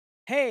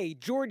Hey,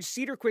 George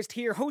Cedarquist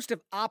here, host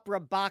of Opera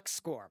Box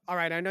Score. All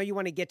right, I know you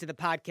want to get to the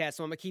podcast,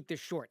 so I'm going to keep this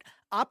short.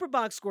 Opera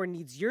Box Score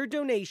needs your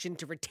donation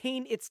to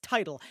retain its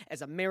title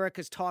as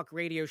America's talk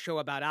radio show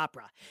about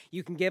opera.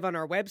 You can give on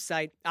our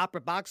website,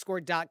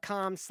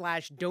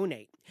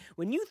 operaboxscore.com/donate.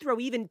 When you throw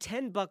even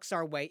 $10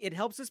 our way, it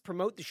helps us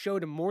promote the show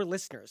to more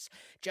listeners.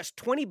 Just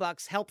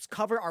 $20 helps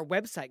cover our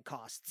website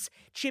costs.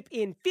 Chip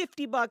in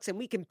 $50 and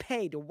we can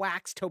pay to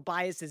wax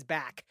Tobias's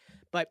back.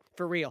 But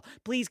for real,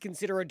 please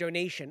consider a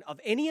donation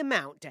of any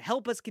amount to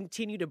help us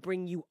continue to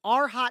bring you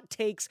our hot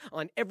takes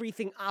on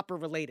everything opera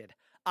related.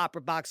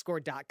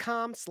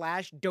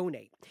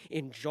 operaboxscore.com/donate.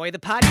 Enjoy the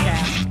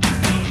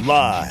podcast.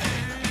 Live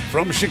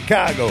from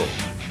Chicago,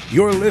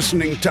 you're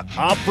listening to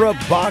Opera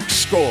Box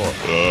Score.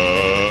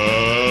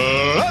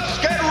 Let's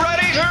get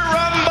ready to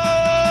rumble!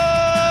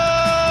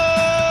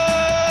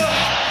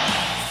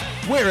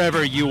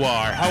 Wherever you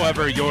are,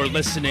 however you're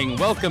listening,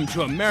 welcome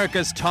to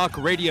America's talk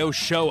radio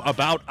show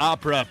about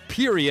opera,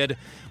 period.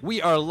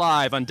 We are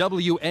live on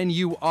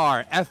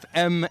WNUR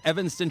FM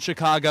Evanston,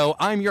 Chicago.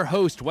 I'm your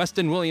host,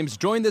 Weston Williams,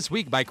 joined this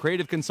week by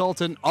creative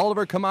consultant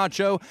Oliver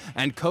Camacho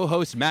and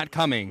co-host Matt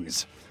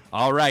Cummings.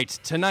 All right,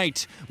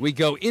 tonight we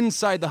go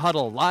inside the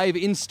huddle, live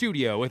in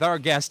studio with our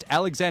guest,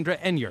 Alexandra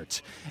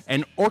Enyart.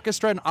 An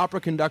orchestra and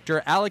opera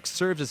conductor, Alex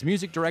serves as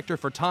music director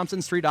for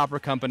Thompson Street Opera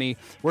Company,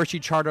 where she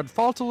chartered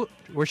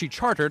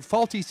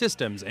Faulty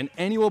Systems, an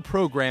annual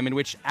program in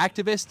which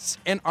activists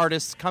and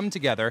artists come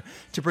together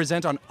to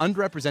present on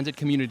underrepresented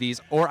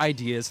communities or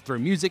ideas through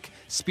music,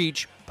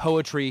 speech,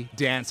 poetry,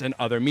 dance, and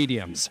other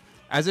mediums.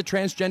 As a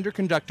transgender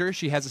conductor,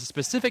 she has a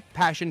specific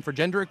passion for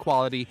gender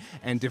equality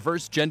and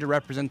diverse gender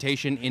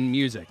representation in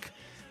music.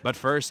 But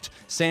first,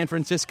 San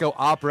Francisco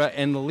Opera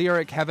and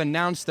Lyric have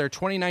announced their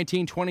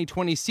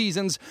 2019-2020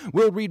 seasons.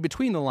 We'll read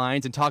between the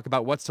lines and talk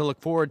about what's to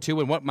look forward to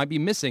and what might be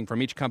missing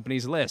from each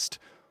company's list.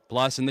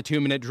 Plus, in the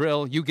 2-minute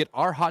drill, you get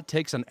our hot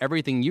takes on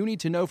everything you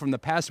need to know from the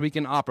past week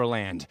in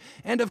Operaland.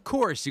 And of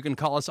course, you can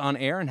call us on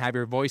air and have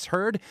your voice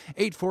heard.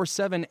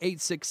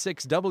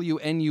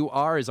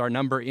 847-866-WNUR is our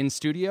number in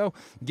studio.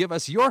 Give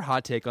us your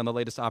hot take on the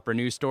latest opera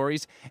news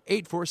stories.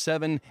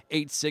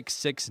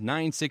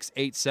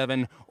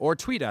 847-866-9687 or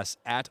tweet us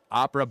at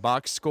Opera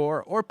Box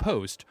Score or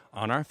post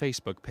on our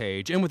Facebook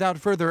page. And without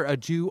further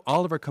ado,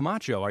 Oliver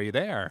Camacho, are you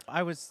there?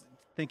 I was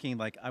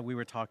thinking, we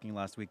were talking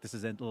last week, this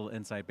is a little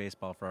inside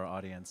baseball for our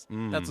audience.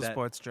 That's a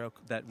sports joke.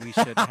 That we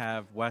should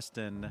have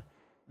Weston,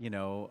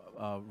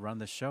 run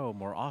the show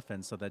more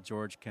often so that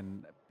George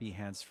can be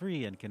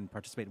hands-free and can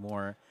participate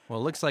more. Well,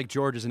 it looks like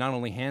George is not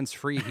only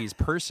hands-free, he's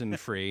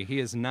person-free. He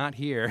is not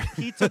here.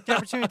 He took the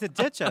opportunity to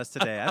ditch us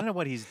today. I don't know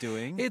what he's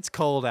doing. It's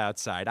cold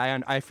outside.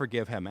 I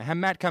forgive him.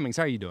 Matt Cummings,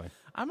 how are you doing?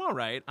 I'm all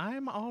right.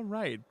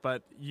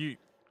 But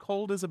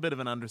cold is a bit of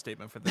an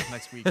understatement for this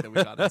next week that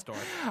we got in store.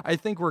 I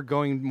think we're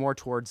going more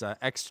towards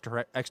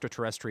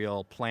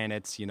extraterrestrial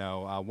planets,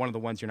 one of the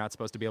ones you're not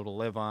supposed to be able to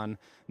live on,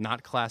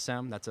 not Class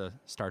M. That's a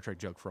Star Trek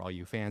joke for all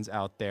you fans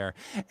out there.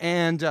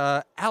 And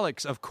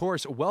Alex, of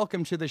course,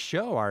 welcome to the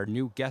show, our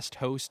new guest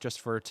host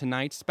just for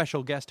tonight,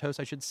 special guest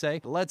host, I should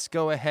say. Let's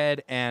go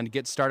ahead and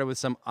get started with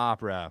some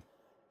opera.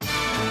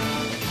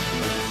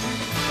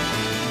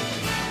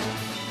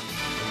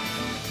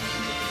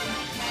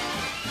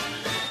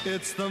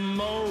 It's the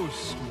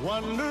most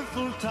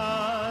wonderful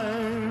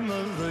time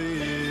of the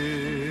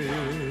year,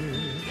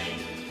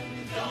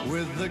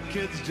 with the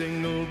kids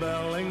jingle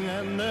belling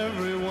and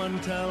everyone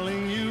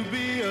telling you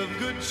be of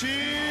good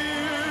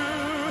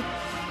cheer.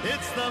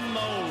 It's the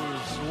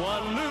most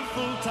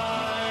wonderful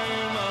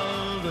time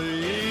of the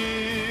year.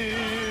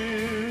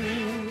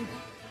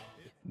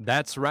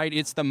 That's right.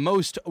 It's the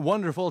most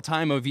wonderful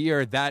time of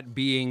year, that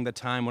being the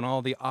time when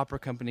all the opera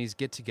companies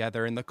get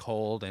together in the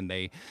cold and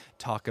they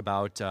talk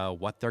about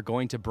what they're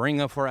going to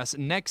bring for us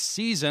next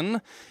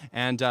season.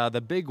 And the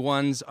big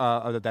ones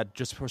that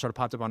just sort of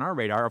popped up on our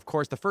radar, of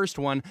course, the first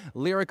one,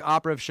 Lyric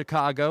Opera of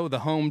Chicago, the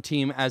home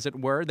team, as it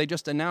were. They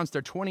just announced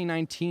their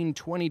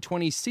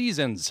 2019-2020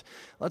 seasons.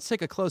 Let's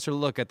take a closer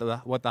look at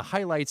what the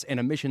highlights and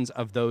omissions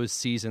of those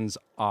seasons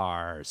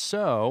are.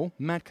 So,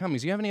 Matt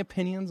Cummings, do you have any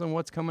opinions on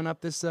what's coming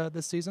up this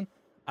season?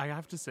 I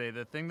have to say,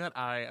 the thing that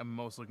I am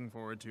most looking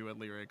forward to at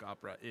Lyric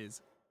Opera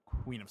is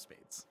Queen of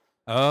Spades.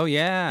 Oh,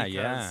 yeah,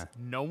 because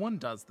no one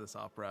does this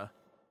opera.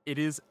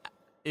 It's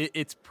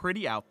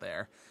pretty out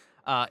there.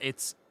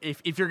 It's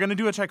if you're going to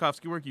do a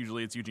Tchaikovsky work,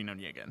 usually it's Eugene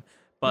Onegin.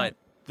 But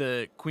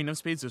the Queen of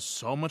Spades is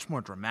so much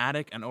more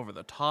dramatic and over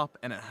the top,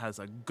 and it has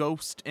a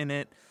ghost in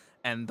it.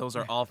 And those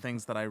are all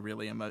things that I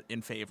really am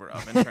in favor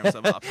of in terms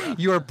of opera.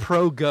 You're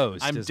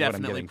pro-ghost. I'm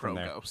definitely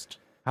pro-ghost.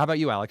 How about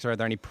you, Alex? Are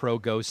there any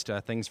pro-ghost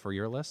things for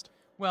your list?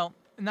 Well,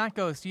 not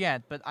Ghost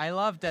yet, but I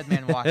love Dead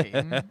Man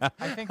Walking.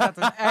 I think that's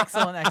an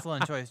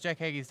excellent choice. Jack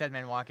Hagee's Dead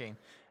Man Walking.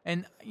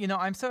 And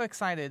I'm so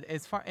excited.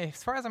 As far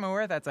as I'm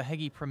aware, that's a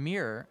Hegi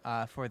premiere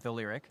for the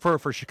Lyric. For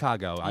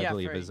Chicago, I Yeah,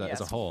 believe, for- as a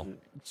yes. whole.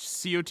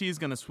 COT is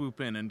going to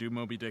swoop in and do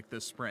Moby Dick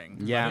this spring.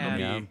 Yeah, It'll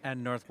yeah. be-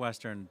 And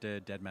Northwestern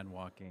did Dead Man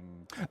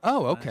Walking.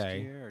 Oh, last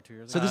okay. year or 2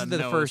 years So ago. this is the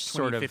no, first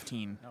sort of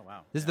 2015. Oh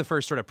wow. this is the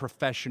first sort of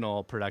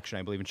professional production,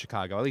 I believe, in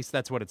Chicago. At least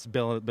that's what it's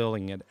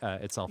building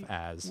itself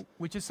as.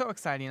 Which is so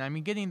exciting. I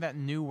mean, getting that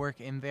new work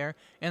in there.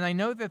 And I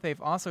know that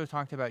they've also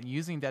talked about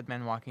using Dead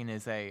Man Walking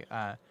as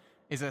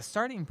a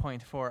starting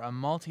point for a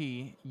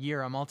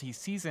multi-year, a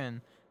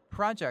multi-season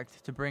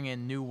project to bring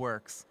in new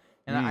works.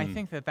 And I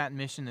think that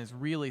mission is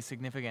really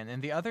significant.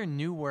 And the other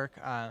new work,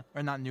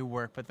 or not new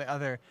work, but the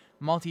other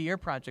multi-year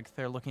projects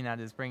they're looking at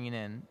is bringing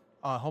in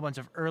a whole bunch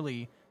of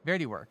early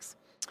Verdi works.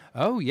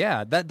 Oh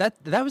yeah,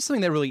 that was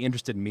something that really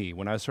interested me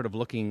when I was sort of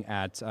looking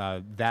at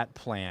that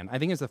plan. I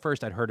think it's the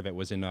first I'd heard of it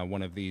was in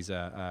one of these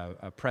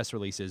press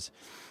releases,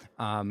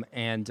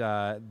 and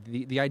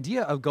the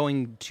idea of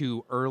going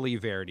to early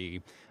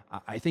Verdi.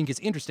 I think is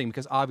interesting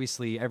because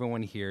obviously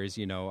everyone hears,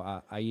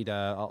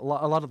 Aida, a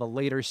lot of the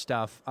later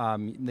stuff,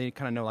 they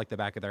kind of know like the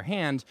back of their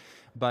hand,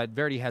 but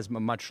Verdi has a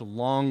much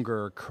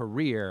longer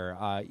career,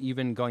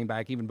 even going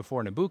back, even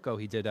before Nabucco,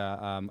 he did,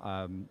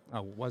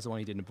 what was the one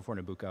he did before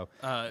Nabucco?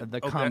 The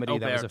comedy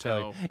that was a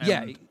failure. And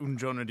Yeah, Un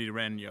Giorno di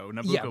Regno.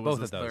 Nabucco Yeah, was both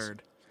his of those.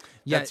 third.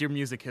 Yeah. That's your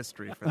music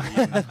history for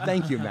the evening.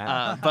 Thank you,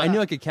 Matt. but- I knew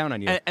I could count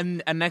on you.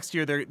 And next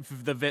year,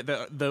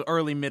 the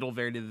early middle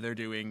Verdi that they're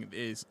doing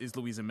is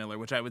Louisa Miller,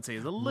 which I would say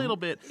is a little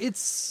bit.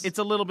 It's It's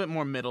a little bit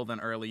more middle than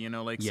early,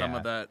 like some Yeah.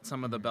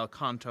 of the bel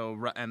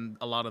canto and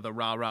a lot of the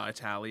rah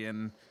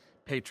Italian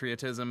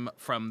patriotism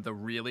from the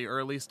really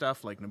early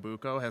stuff like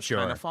Nabucco has Sure.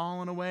 kind of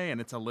fallen away, and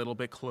it's a little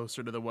bit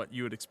closer to what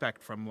you would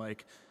expect from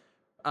like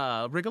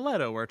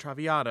Rigoletto or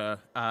Traviata,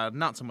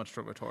 not so much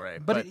Trovatore,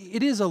 But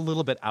it is a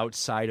little bit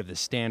outside of the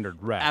standard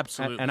rep.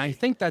 Absolutely. And I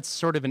think that's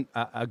sort of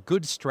a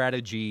good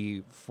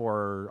strategy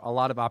for a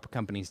lot of opera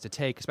companies to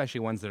take,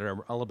 especially ones that are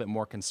a little bit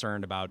more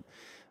concerned about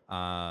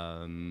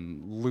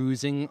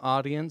losing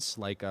audience,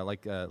 like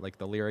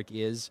the Lyric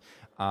is,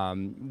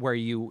 where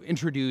you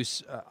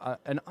introduce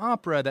an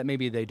opera that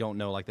maybe they don't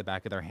know like the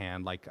back of their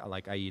hand, like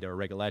Aida or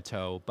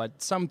Rigoletto,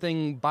 but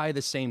something by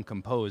the same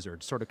composer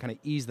to sort of kind of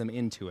ease them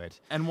into it.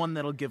 and one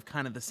that'll give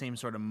kind of the same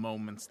sort of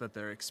moments that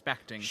they're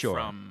expecting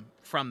Sure.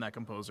 from that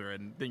composer,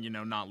 and then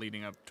not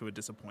leading up to a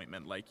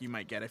disappointment like you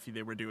might get if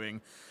they were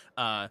doing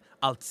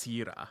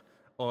Alzira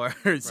or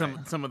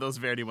some of those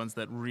Verdi ones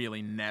that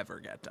really never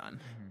get done.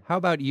 How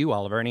about you,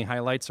 Oliver? Any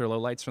highlights or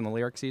lowlights from the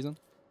Lyric season?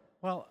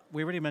 Well,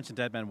 we already mentioned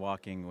Dead Man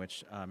Walking,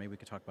 which maybe we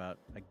could talk about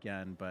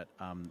again. But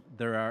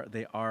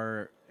they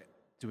are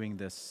doing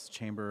this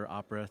chamber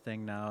opera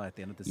thing now at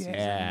the end of the season.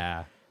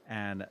 Yeah.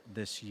 And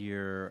this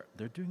year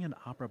they're doing an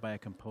opera by a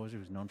composer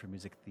who's known for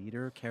music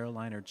theater,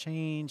 Caroline or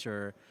Change,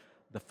 or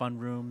the Fun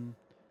Room,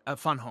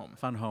 Fun Home.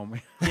 Fun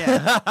Home.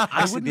 Yeah,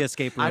 I see the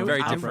escape room.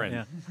 Very opera, different.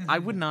 yeah. I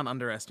would not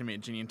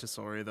underestimate Janine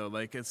Tesori, though.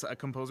 Like, it's a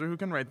composer who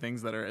can write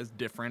things that are as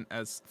different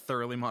as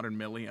Thoroughly Modern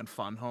Millie and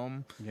Fun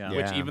Home, Yeah.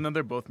 which, Yeah. even though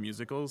they're both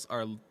musicals,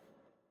 are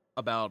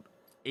about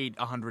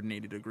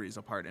 180 degrees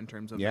apart in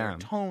terms of Yeah. their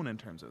tone, in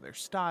terms of their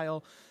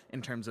style,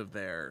 in terms of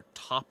their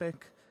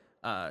topic.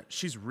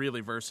 She's really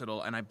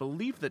versatile, and I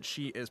believe that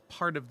she is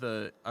part of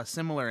a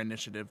similar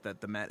initiative that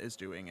the Met is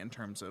doing in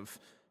terms of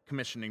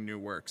commissioning new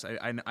works.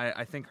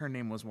 I think her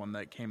name was one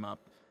that came up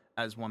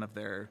as one of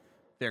their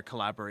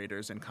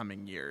collaborators in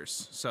coming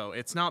years. So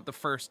it's not the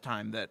first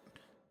time that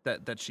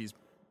she's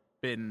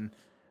been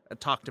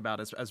talked about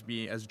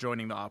as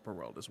joining the opera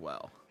world as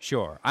well.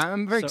 Sure.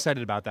 I'm very So-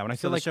 excited about that one. I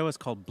So feel the like show is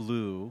called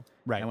Blue.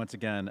 Right. And once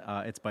again,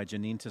 it's by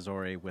Janine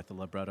Tesori with a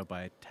libretto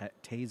by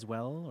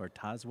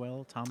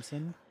Tazewell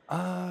Thompson.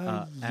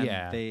 And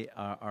yeah. they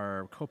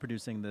are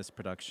co-producing this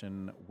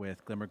production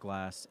with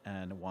Glimmerglass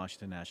and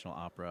Washington National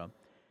Opera.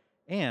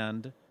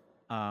 And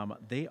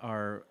they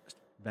are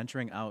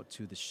venturing out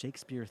to the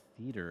Shakespeare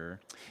Theater.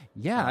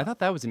 Yeah, I thought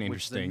that was an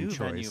which is a interesting new choice.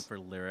 venue for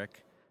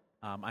Lyric.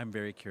 I'm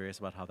very curious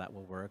about how that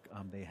will work.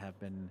 They have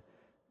been,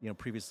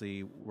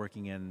 previously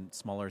working in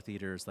smaller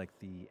theaters like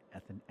the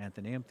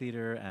Athenaeum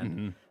Theater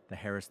and the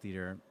Harris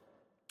Theater.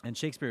 And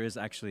Shakespeare is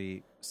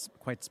actually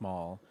quite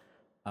small,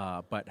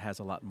 but has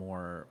a lot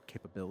more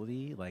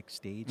capability, like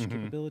stage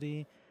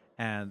capability.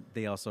 And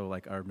they also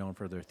are known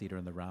for their theater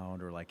in the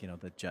round, or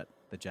the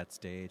jet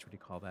stage. What do you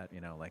call that?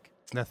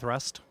 The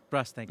Thrust.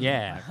 Thrust. Thank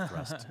Yeah. you.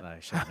 Thrust. I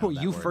should have Oh, known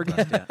that you word,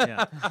 forget. thrust,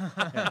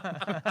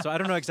 yeah. So I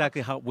don't know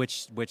exactly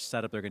which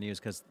setup they're going to use,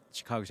 because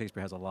Chicago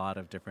Shakespeare has a lot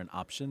of different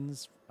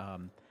options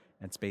and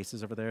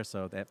spaces over there.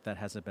 So that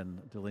hasn't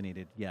been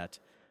delineated yet,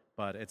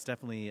 but it's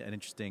definitely an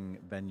interesting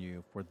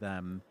venue for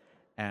them.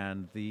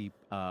 And the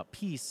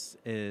piece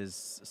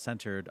is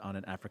centered on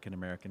an African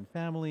American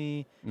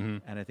family,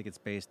 and I think it's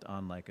based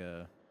on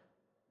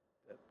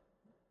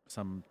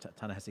some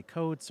Ta-Nehisi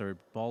Coates or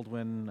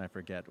Baldwin, I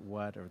forget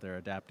what, or they're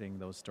adapting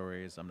those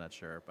stories. I'm not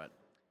sure, but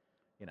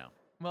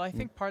Well, I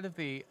think part of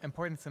the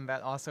importance in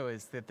that also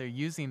is that they're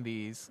using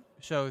these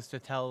shows to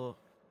tell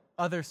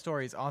other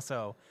stories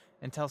also.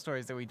 and tell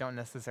stories that we don't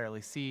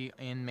necessarily see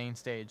in main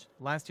stage.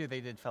 Last year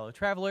they did Fellow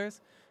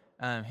Travelers,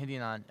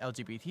 hitting on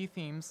LGBT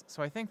themes.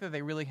 So I think that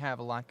they really have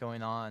a lot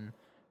going on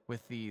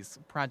with these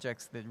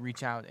projects that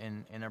reach out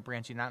and are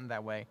branching out in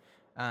that way.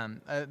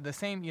 The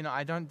same,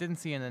 I didn't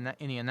see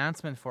any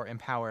announcement for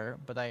Empower,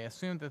 but I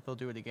assume that they'll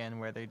do it again,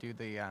 where they do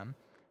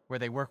where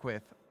they work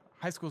with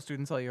high school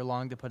students all year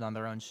long to put on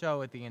their own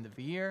show at the end of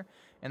the year.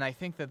 And I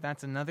think that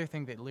that's another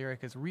thing that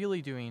Lyric is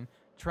really doing,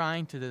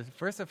 trying to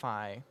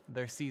diversify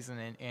their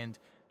season and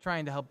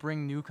trying to help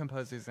bring new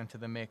composers into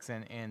the mix.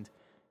 And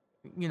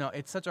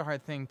it's such a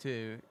hard thing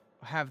to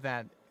have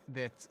that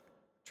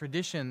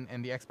tradition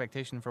and the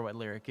expectation for what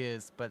Lyric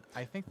is, but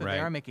I think that they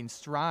are making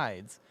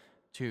strides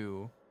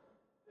to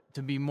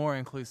be more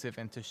inclusive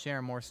and to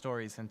share more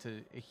stories and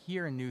to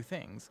hear new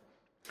things.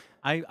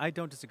 I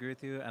don't disagree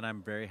with you, and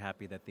I'm very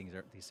happy that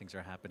these things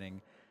are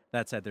happening.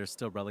 That said, they're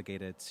still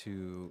relegated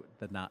to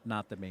the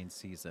not the main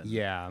season.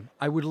 Yeah,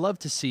 I would love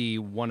to see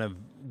one of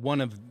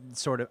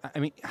sort of. I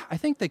mean, I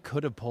think they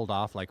could have pulled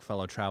off like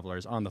Fellow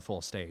Travelers on the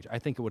full stage. I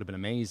think it would have been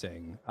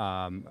amazing.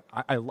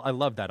 I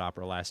loved that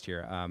opera last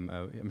year.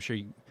 I'm sure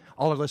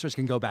all our listeners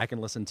can go back and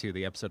listen to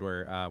the episode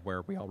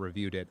where we all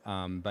reviewed it.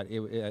 But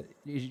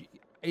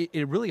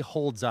it really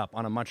holds up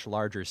on a much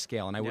larger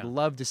scale, and I would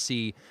love to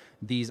see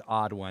these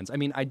odd ones. I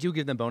mean, I do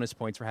give them bonus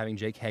points for having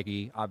Jake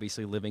Heggie,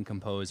 obviously living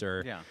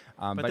composer. Yeah,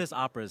 but this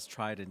opera is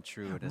tried and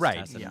true. It is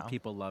tested, and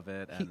people love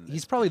it. And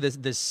he's probably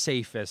the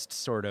safest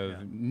sort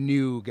of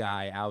new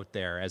guy out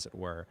there, as it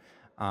were.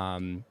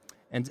 And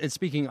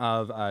speaking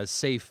of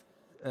safe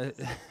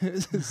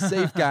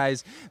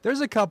guys, there's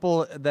a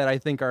couple that I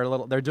think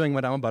are they're doing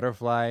Madame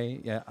Butterfly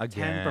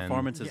again. 10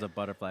 performances of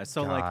Butterfly.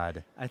 So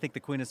I think the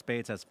Queen of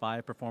Spades has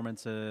 5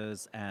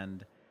 performances,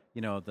 and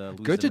the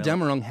Goethe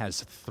Dämmerung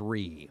has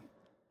 3,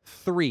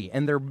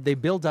 and they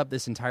build up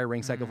this entire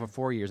ring cycle for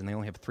 4 years, and they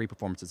only have 3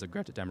 performances of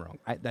Goethe Dämmerung.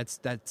 That's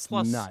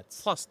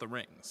nuts. Plus the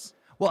rings.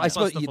 Well, I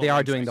suppose the they are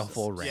ring doing the cycles.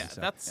 full ring.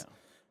 Yeah, so.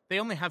 They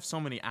only have so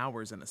many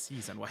hours in a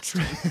season,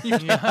 Weston.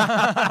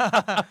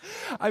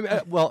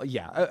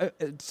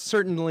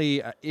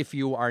 Certainly, if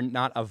you are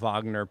not a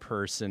Wagner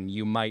person,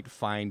 you might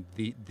find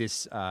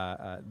this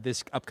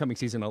upcoming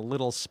season a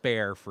little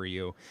spare for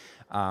you.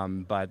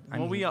 But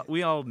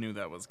we all knew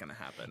that was going to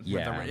happen.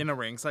 Yeah. In a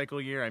ring cycle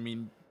year, I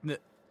mean,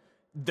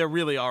 there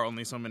really are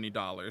only so many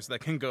dollars that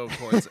can go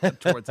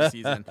towards a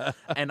season.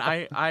 And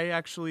I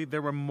actually,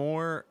 there were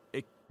more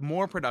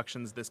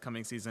productions this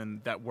coming season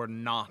that were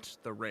not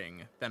The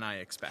Ring than I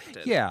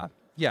expected. Yeah,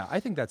 I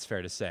think that's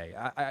fair to say.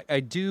 I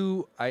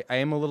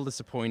am a little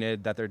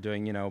disappointed that they're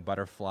doing,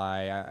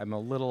 Butterfly. I'm a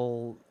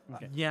little...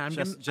 Yeah,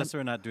 just so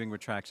we're not doing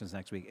retractions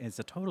next week. It's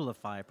a total of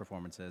 5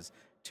 performances,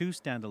 2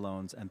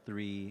 standalones and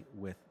 3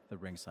 with the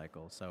ring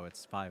cycle. So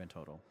it's 5 in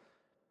total.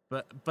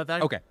 But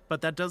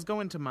that does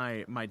go into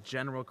my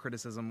general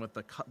criticism with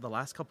the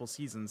last couple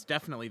seasons,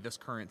 definitely this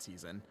current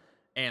season.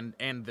 And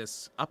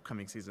this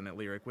upcoming season at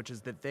Lyric, which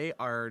is that they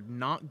are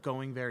not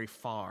going very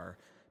far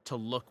to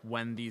look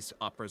when these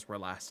operas were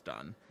last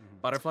done.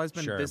 Mm-hmm. Butterfly's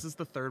been this is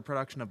the 3rd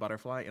production of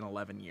Butterfly in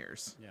 11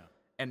 years. Yeah,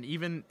 and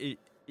even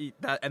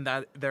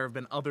that there have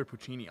been other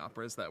Puccini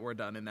operas that were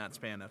done in that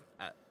span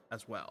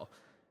as well.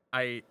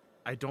 I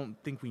don't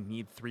think we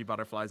need 3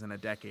 Butterflies in a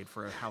decade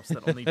for a house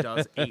that only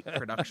does 8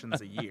 productions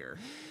a year.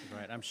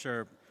 Right, I'm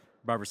sure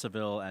Barbara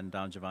Seville and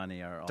Don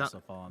Giovanni are also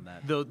fall on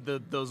that.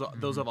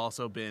 Those have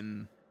also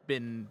been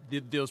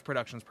those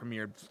productions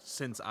premiered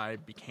since I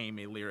became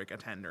a Lyric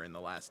attender in the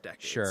last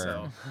decade. Sure.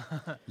 So.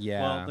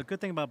 Yeah. Well, the good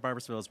thing about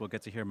Barbara Seville is we'll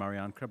get to hear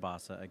Marianne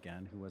Krabasa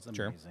again, who was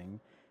amazing. Sure.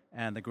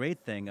 And the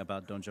great thing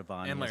about Don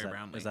Giovanni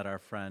is that our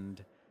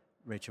friend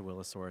Rachel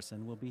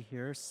Willis-Orson will be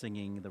here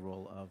singing the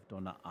role of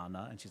Donna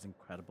Anna, and she's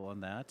incredible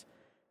in that.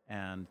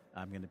 And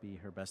I'm going to be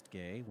her best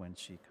gay when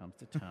she comes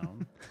to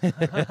town.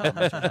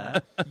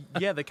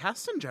 Yeah, the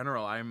cast in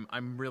general,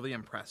 I'm really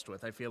impressed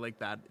with. I feel like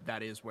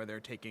that is where they're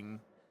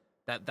taking.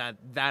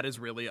 That is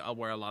really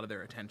where a lot of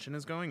their attention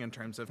is going in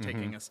terms of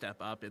taking a step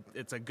up.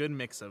 It's a good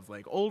mix of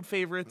like old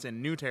favorites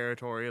and new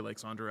territory, like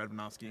Sandra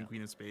Radvanovsky and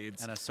Queen of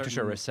Spades. And a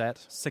certain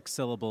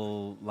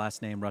 6-syllable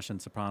last name Russian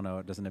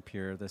soprano doesn't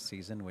appear this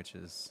season, which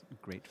is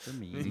great for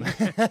me.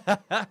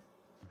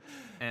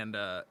 And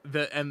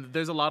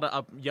there's a lot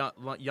of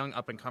young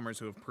up and comers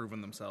who have proven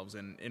themselves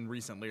in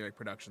recent Lyric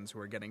productions who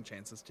are getting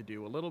chances to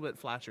do a little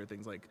bit flashier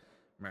things, like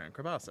Marianne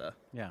Krabasa.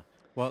 Yeah.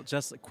 Well,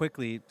 just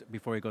quickly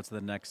before we go to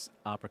the next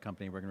opera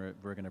company, we're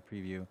gonna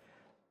preview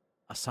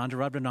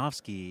Sandra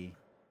Radvanovsky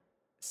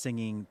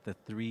singing the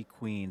 3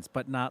 queens,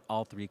 but not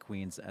all 3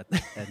 queens at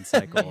the end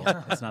cycle.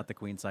 It's not the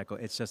queen cycle.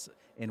 It's just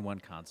in one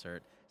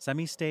concert,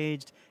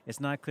 semi-staged. It's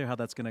not clear how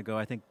that's gonna go.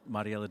 I think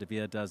Mariela de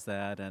Villa does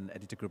that, and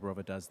Edita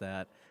Gruberova does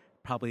that.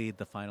 Probably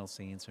the final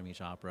scenes from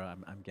each opera.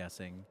 I'm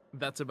guessing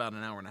that's about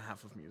an hour and a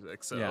half of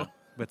music. So yeah,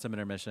 with some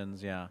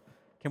intermissions. Yeah.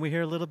 Can we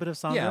hear a little bit of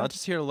Sandra? Yeah, let's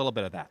just hear a little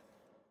bit of that.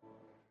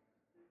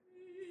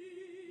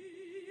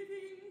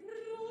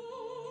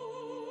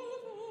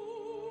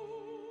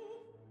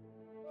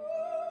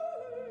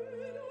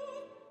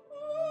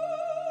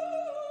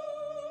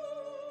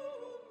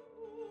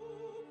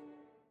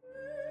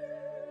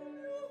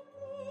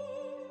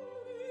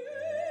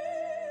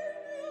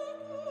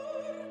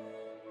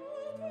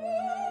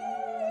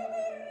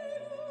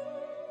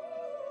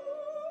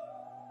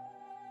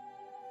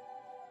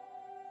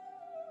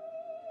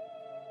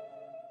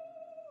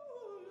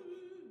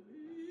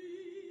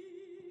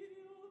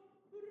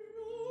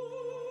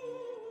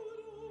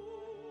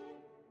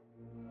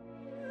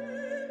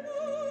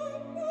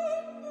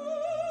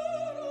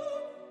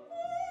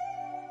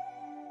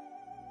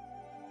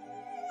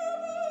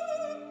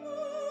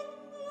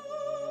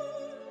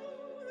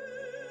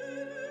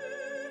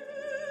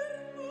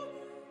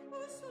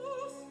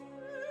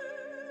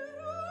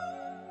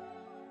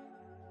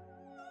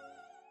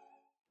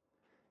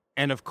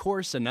 And of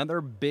course, another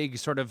big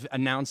sort of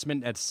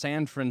announcement at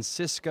San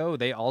Francisco.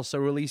 They also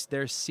released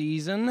their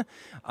season.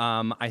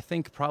 I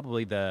think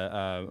probably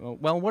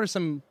what are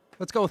some...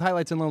 Let's go with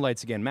highlights and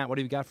lowlights again. Matt, what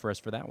have you got for us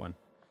for that one?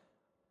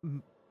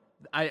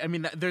 I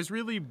mean, there's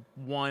really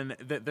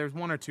there's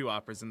one or two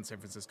operas in San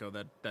Francisco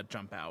that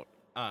jump out.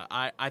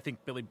 I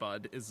think Billy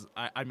Budd is.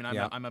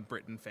 I'm a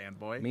Britten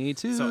fanboy. Me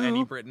too. So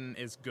any Britten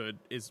is good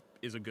is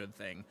a good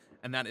thing,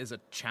 and that is a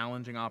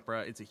challenging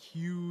opera. It's a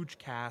huge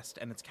cast,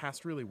 and it's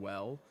cast really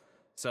well.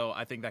 So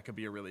I think that could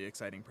be a really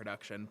exciting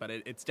production. But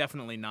it's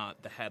definitely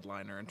not the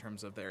headliner in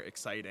terms of their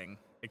exciting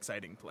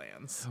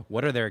plans.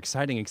 What are their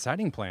exciting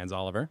plans,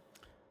 Oliver?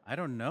 I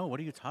don't know. What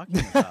are you talking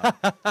about?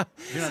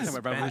 You're not talking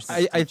about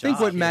Revolution. I think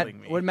what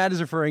Jobs. Matt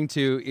is referring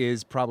to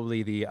is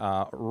probably the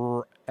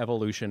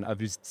evolution of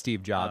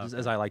Steve Jobs,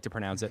 as I like to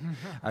pronounce it,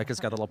 because it's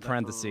got the little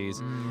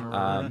parentheses.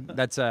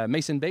 That's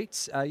Mason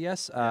Bates,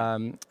 yes.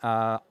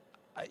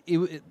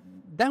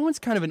 That one's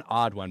kind of an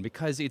odd one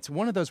because it's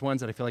one of those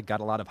ones that I feel like got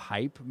a lot of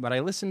hype, but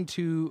I listened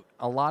to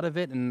a lot of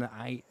it, and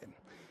I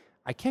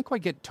can't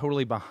quite get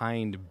totally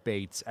behind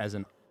Bates as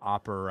an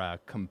opera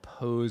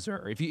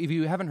composer. If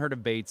you haven't heard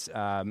of Bates,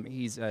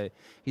 he's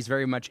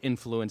very much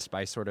influenced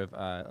by sort of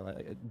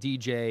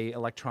DJ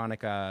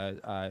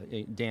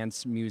electronica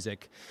dance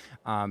music,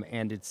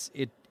 and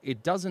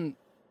it doesn't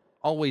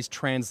always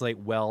translate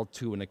well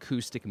to an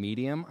acoustic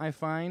medium, I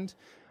find.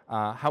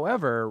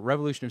 However,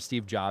 Revolution of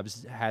Steve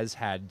Jobs has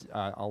had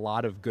a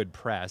lot of good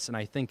press, and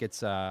I think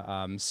it's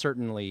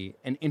certainly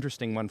an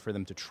interesting one for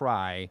them to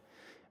try.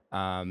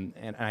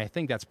 And I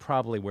think that's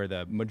probably where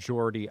the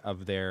majority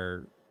of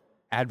their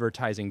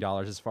advertising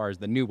dollars as far as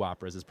the new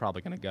operas is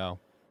probably going to go.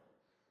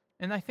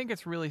 And I think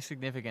it's really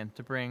significant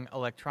to bring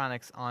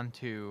electronics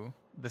onto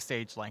the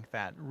stage like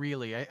that.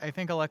 Really, I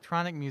think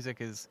electronic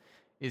music is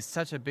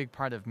such a big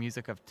part of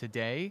music of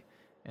today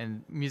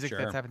and music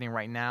that's happening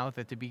right now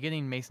that to be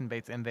getting Mason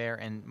Bates in there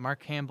and Mark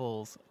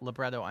Campbell's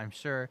libretto, I'm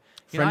sure.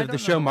 Friend of the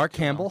show, Mark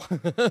Campbell.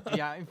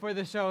 Yeah, for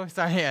the show.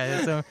 Sorry,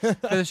 yeah. So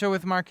for the show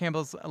with Mark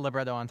Campbell's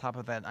libretto on top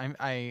of that,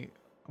 I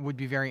would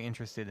be very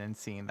interested in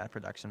seeing that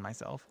production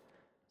myself.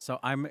 So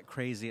I'm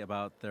crazy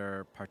about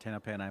their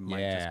Partenope, and I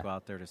might just go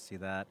out there to see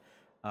that.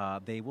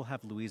 They will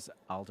have Louise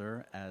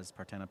Alder as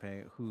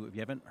Partenope, who, if you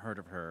haven't heard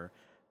of her,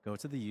 go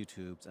to the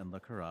YouTubes and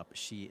look her up.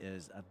 She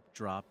is a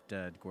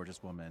drop-dead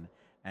gorgeous woman,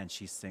 and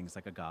she sings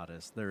like a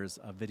goddess. There's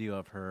a video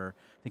of her,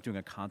 I think, doing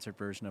a concert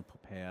version of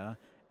Popea,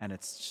 and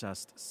it's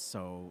just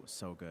so,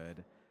 so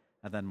good.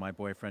 And then my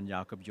boyfriend,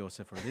 Jakub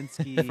Josef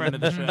Orlinsky, friend of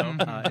the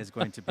show, is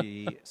going to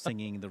be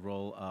singing the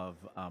role of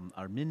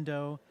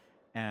Armindo.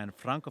 And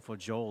Franco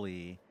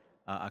Fagioli,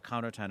 a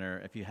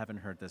countertenor. If you haven't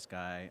heard this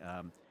guy,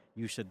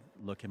 you should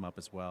look him up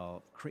as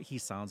well. He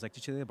sounds like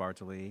Cecilia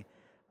Bartoli.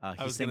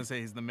 I was going to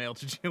say he's the male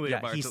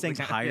Cecilia Bartoli. He sings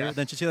higher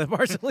than Cecilia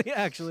Bartoli,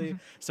 actually.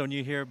 So when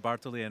you hear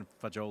Bartoli and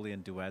Fagioli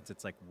in duets,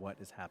 it's like, what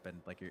has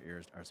happened? Like, your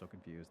ears are so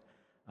confused.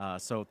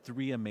 So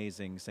 3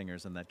 amazing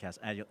singers in that cast.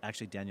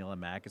 Actually, Daniela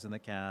Mack is in the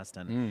cast,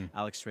 and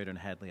Alex Schrader and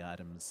Hadley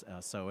Adams.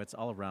 So it's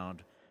all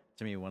around,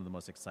 to me, one of the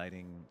most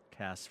exciting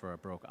casts for a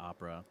Baroque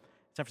opera.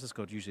 San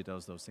Francisco usually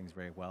does those things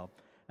very well.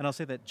 And I'll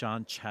say that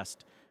John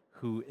Chest,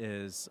 who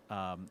is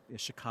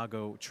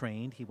Chicago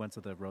trained, he went to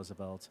the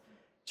Roosevelt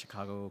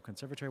Chicago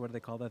Conservatory. What do they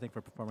call that? I think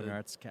for performing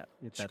arts.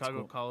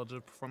 Chicago College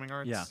of Performing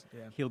Arts. Yeah.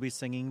 He'll be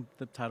singing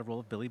the title role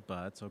of Billy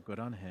Budd, so good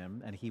on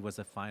him. And he was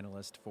a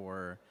finalist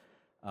for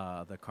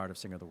the Cardiff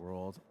Singer of the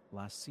World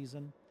last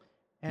season.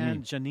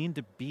 And Janine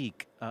de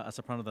Beek, a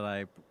soprano that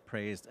I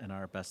praised in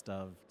our Best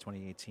of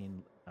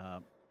 2018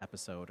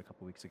 episode a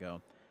couple weeks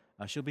ago.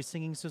 She'll be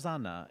singing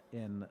Susanna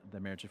in The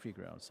Marriage of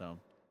Figaro. So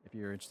if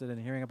you're interested in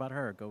hearing about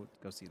her, go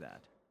see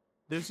that.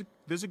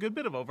 There's a good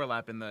bit of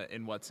overlap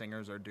in what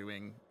singers are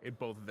doing in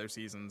both of their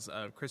seasons.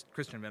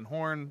 Christian Van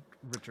Horn,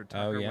 Richard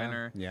Tucker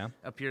winner,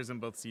 appears in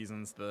both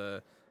seasons.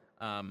 The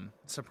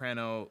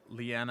soprano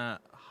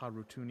Liana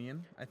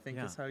Harutunian, I think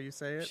is how you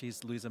say it.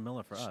 She's Louisa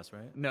Miller for us,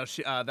 right? No,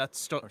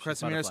 that's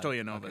Krasimira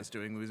Stoyanova is Okay.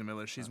 doing Louisa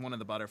Miller. She's one of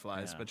the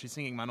Butterflies, but she's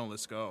singing Manon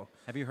Lescaut.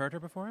 Have you heard her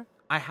before?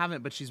 I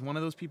haven't, but she's one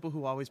of those people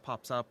who always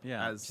pops up.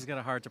 Yeah, as she's got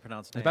a hard to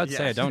pronounce I name. was about to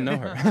say, I don't know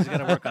her. She's got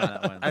to work on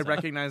that one. I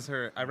recognize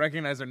her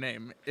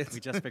name. We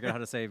just figured out how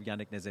to say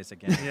Yannick Nézet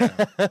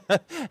again.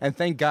 And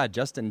thank God,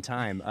 just in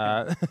time.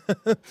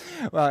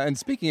 And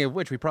speaking of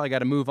which, we probably got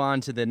to move on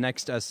to the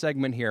next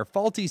segment here.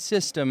 Faulty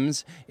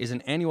Systems is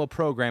an annual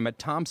program at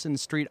Thompson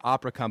Street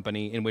Opera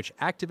Company in which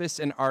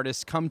activists and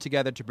artists come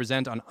together to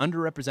present on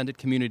underrepresented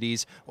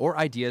communities or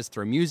ideas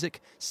through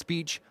music,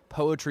 speech,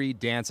 poetry,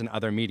 dance, and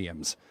other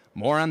mediums.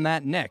 More on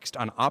that next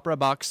on Opera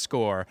Box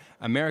Score,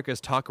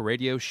 America's talk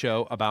radio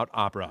show about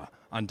opera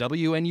on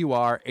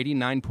WNUR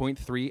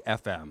 89.3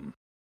 FM.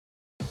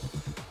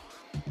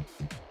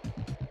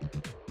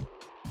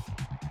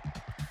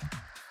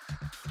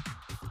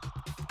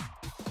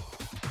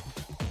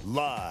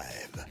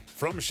 Live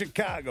from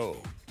Chicago,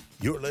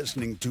 you're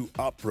listening to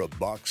Opera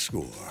Box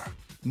Score.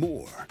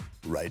 More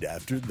right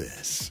after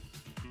this.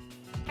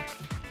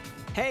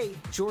 Hey,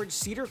 George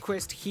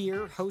Cedarquist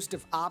here, host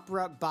of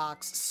Opera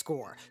Box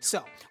Score.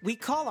 So, we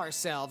call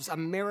ourselves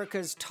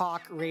America's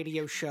talk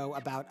radio show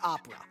about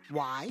opera.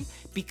 Why?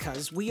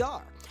 Because we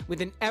are. With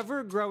an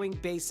ever-growing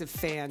base of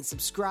fans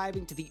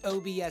subscribing to the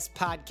OBS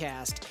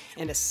podcast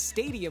and a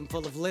stadium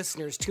full of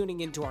listeners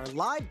tuning into our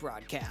live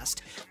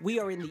broadcast, we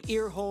are in the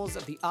ear holes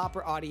of the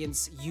opera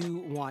audience you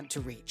want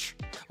to reach.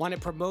 Want to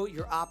promote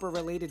your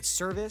opera-related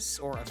service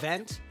or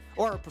event?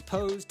 Or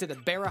propose to the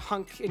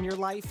Barahunk in your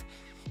life?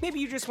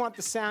 Maybe you just want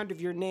the sound of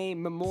your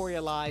name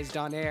memorialized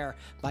on air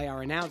by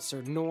our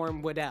announcer,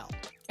 Norm Waddell.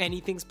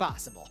 Anything's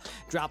possible.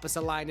 Drop us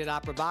a line at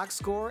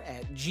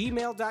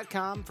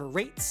operaboxscore@gmail.com for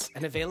rates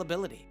and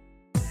availability.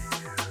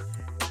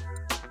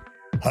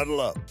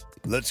 Huddle up.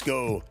 Let's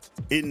go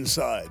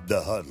inside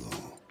the huddle.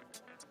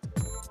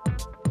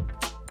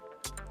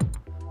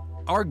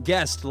 Our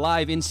guest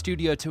live in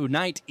studio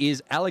tonight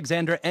is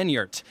Alexandra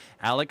Enyart.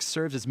 Alex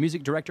serves as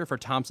music director for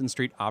Thompson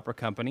Street Opera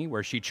Company,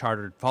 where she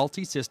chartered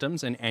Faulty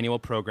Systems, an annual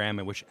program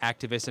in which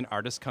activists and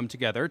artists come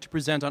together to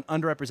present on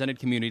underrepresented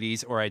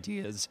communities or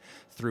ideas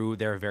through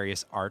their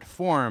various art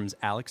forms.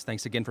 Alex,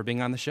 thanks again for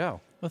being on the show.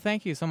 Well,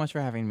 thank you so much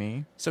for having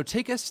me. So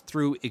take us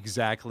through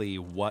exactly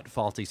what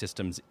Faulty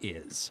Systems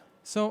is.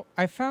 So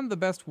I found the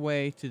best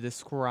way to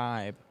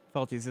describe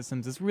Faulty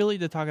Systems is really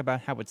to talk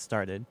about how it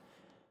started.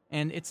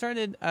 And it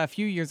started a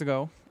few years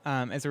ago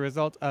as a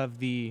result of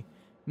the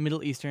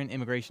Middle Eastern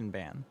immigration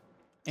ban.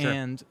 Sure.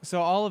 And so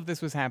all of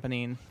this was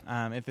happening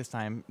at this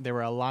time. There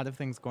were a lot of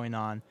things going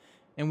on.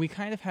 And we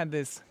kind of had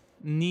this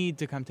need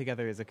to come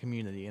together as a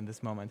community in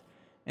this moment.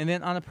 And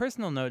then on a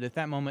personal note, at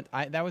that moment,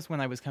 that was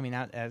when I was coming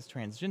out as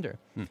transgender.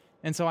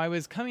 And so I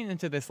was coming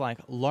into this like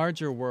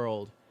larger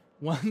world,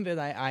 one that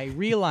I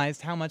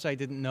realized how much I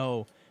didn't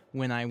know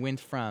when I went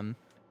from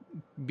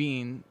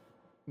being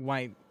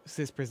white,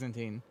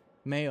 cis-presenting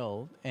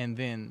male and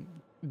then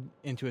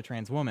into a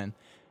trans woman.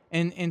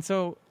 And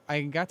so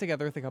I got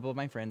together with a couple of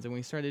my friends and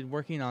we started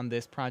working on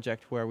this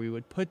project where we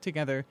would put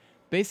together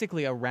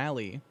basically a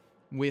rally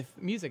with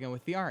music and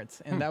with the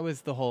arts. And that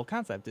was the whole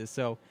concept and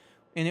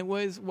it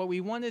was what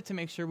we wanted to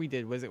make sure we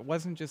did was it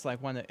wasn't just like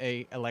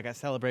a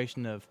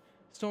celebration of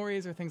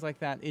stories or things like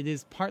that. It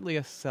is partly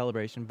a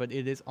celebration, but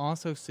it is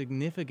also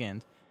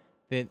significant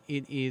that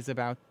it is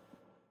about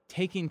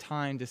taking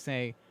time to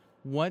say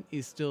what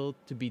is still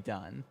to be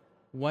done.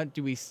 What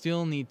do we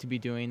still need to be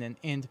doing?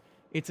 And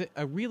it's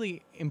a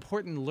really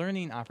important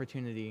learning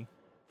opportunity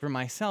for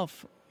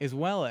myself as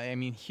well. I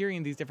mean,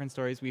 hearing these different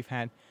stories, we've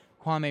had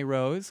Kwame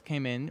Rose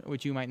came in,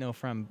 which you might know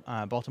from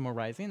Baltimore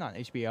Rising on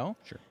HBO.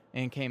 Sure.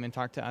 And came and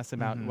talked to us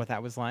about what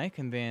that was like.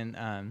 And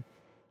then,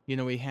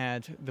 we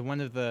had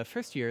one of the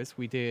first years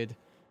we did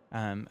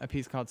a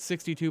piece called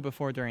 62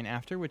 Before, During,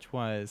 After, which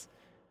was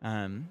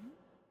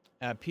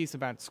a piece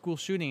about school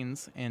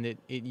shootings, and it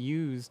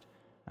used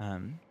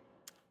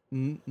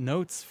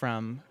notes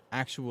from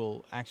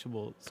actual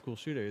school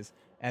shooters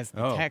as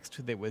the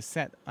text that was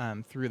set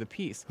through the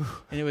piece.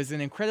 And it was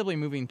an incredibly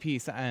moving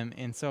piece.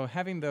 And so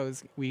having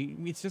those,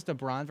 it's just a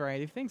broad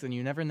variety of things, and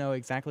you never know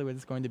exactly what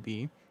it's going to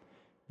be.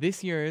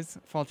 This year's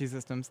Faulty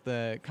Systems,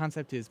 the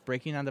concept is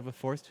breaking out of a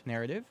forced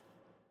narrative.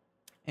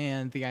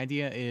 And the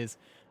idea is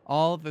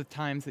all the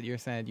times that you're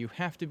said you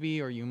have to be,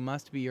 or you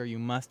must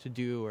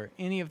do, or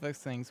any of those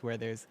things where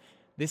there's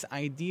this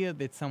idea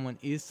that someone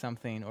is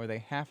something or they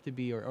have to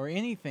be or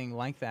anything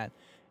like that.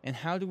 And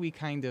how do we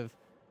kind of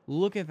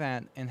look at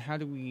that and how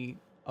do we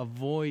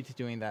avoid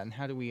doing that and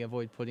how do we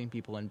avoid putting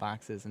people in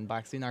boxes and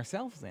boxing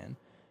ourselves in?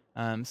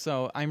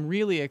 So I'm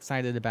really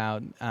excited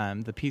about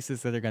the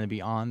pieces that are going to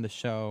be on the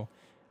show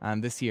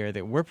this year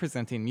that we're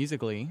presenting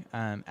musically.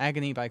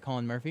 Agony by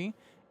Colin Murphy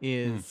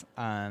is,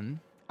 I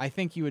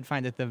think you would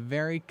find it the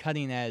very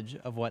cutting edge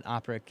of what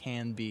opera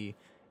can be.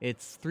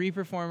 It's 3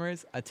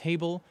 performers, a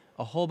table,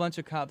 a whole bunch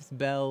of cups,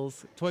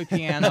 bells, toy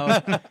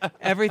piano,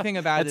 everything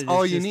about That's it.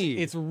 all you need.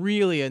 It's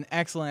really an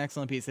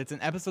excellent piece. It's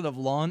an episode of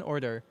Law and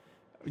Order,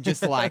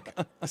 just like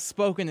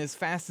spoken as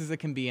fast as it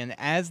can be. And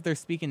as they're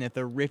speaking it,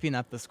 they're ripping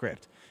up the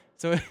script.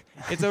 So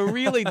it's a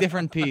really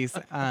different piece.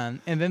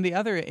 And then the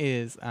other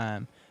is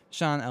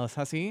Sean Ellis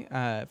Hussey,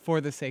 For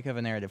the Sake of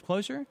a Narrative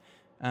Closure,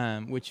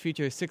 which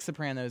features 6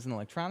 sopranos and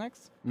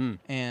electronics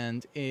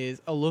and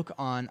is a look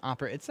on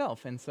opera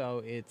itself. And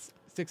so it's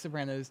 6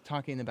 sopranos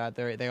talking about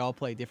they all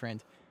play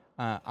different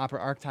opera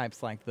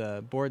archetypes like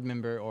the board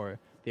member or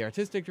the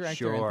artistic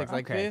director and things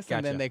like this. Gotcha.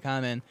 And then they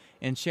come in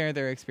and share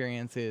their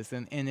experiences.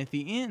 And at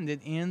the end, it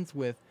ends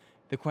with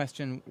the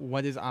question,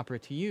 what is opera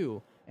to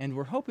you? And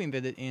we're hoping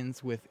that it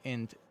ends with,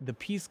 and the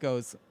piece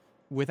goes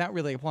without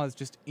really applause,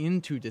 just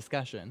into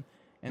discussion.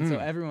 And so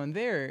everyone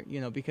there,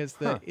 because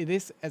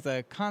this as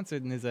a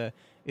concert and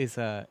is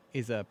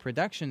a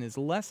production is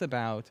less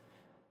about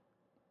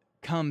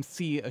come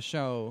see a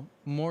show,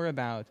 more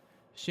about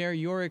share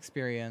your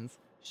experience,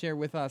 share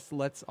with us.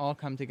 Let's all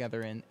come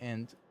together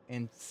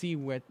see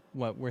what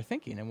we're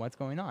thinking and what's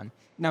going on.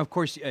 Now, of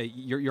course,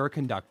 you're a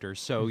conductor,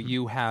 so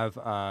you have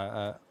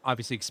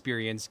obviously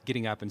experience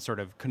getting up and sort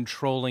of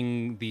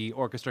controlling the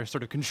orchestra,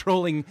 sort of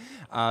controlling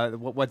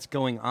what's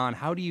going on.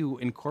 How do you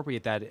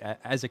incorporate that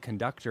as a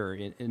conductor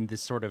in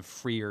this sort of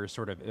freer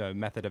sort of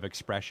method of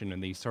expression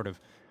and the sort of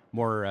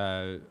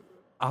more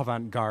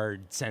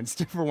avant-garde sense,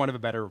 for want of a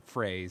better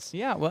phrase?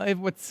 Yeah, well,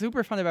 what's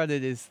super fun about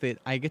it is that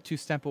I get to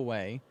step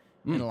away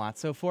in a lot.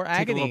 So for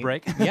Agony, Take a little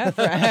break.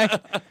 Yeah,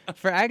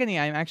 for Agony,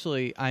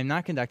 I'm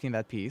not conducting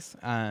that piece.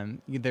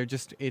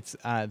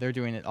 They're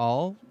doing it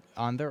all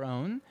on their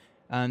own.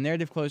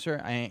 Narrative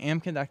Closure, I am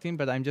conducting,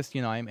 but I'm just,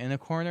 I'm in a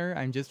corner.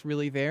 I'm just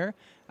really there.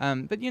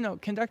 But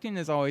conducting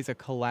is always a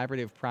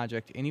collaborative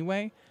project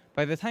anyway.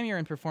 By the time you're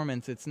in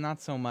performance, it's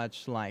not so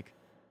much like,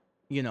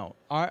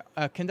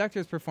 a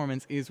conductor's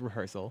performance is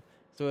rehearsal.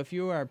 So if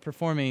you are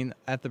performing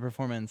at the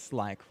performance,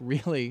 like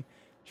really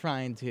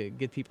trying to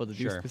get people to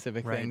do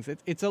specific things,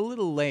 it's a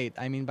little late.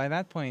 I mean, by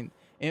that point,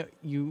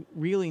 you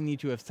really need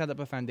to have set up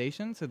a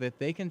foundation so that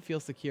they can feel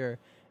secure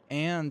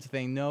and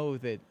they know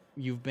that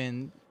you've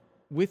been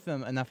with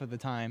them enough of the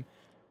time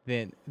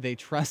that they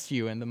trust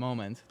you in the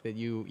moment, that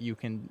you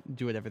can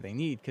do whatever they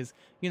need. Because,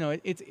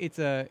 it's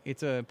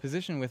a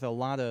position with a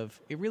lot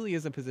of, it really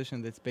is a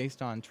position that's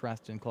based on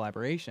trust and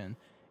collaboration,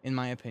 in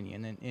my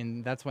opinion.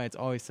 And that's why it's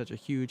always such a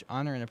huge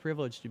honor and a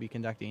privilege to be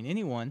conducting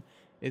anyone,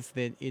 is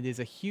that it is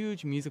a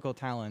huge musical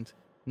talent,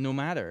 no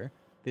matter,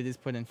 that is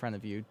put in front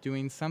of you,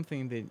 doing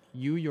something that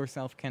you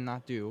yourself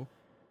cannot do,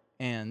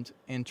 and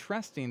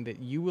trusting that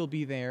you will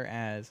be there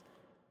as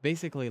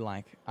basically,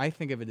 like, I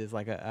think of it as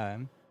like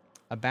a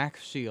back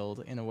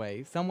shield in a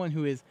way, someone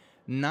who is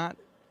not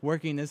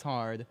working as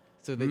hard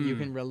so that you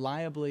can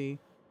reliably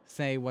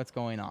say what's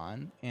going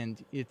on.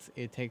 And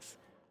it takes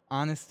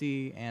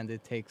honesty and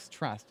it takes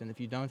trust. And if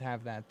you don't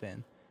have that,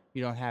 then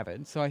you don't have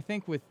it. So I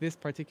think with this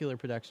particular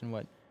production,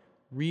 what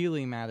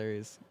really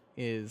matters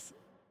is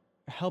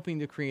helping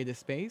to create a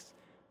space,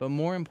 but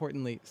more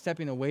importantly,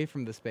 stepping away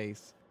from the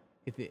space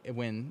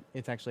when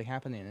it's actually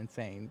happening and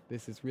saying,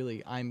 this is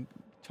really, I'm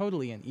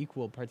totally an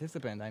equal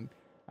participant.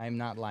 I'm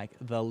not like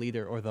the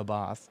leader or the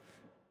boss.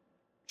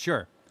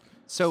 Sure.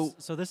 So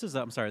this is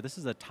this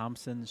is a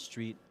Thompson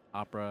Street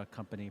Opera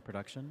Company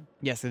production?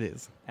 Yes, it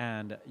is.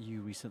 And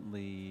you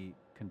recently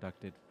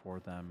conducted for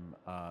them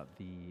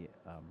the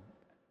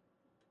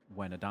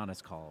When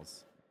Adonis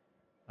Calls.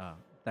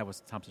 That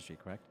was Thompson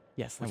Street, correct?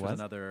 Yes, which it was was.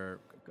 another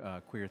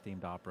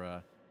queer-themed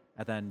opera.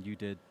 And then you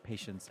did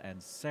Patience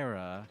and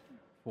Sarah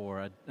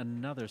for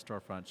another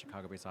storefront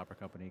Chicago-based opera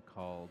company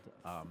called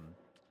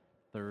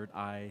Third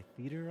Eye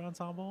Theater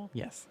Ensemble.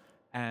 Yes.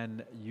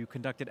 And you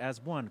conducted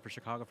as one for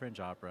Chicago Fringe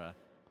Opera.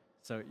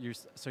 So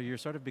you're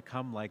sort of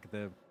become like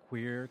the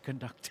queer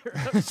conductor.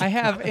 I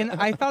have, and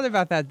I thought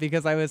about that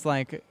because I was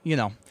like,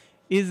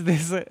 is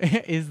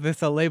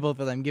this a label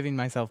that I'm giving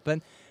myself?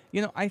 But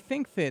I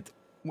think that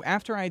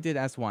after I did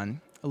as one,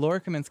 Laura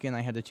Kaminsky and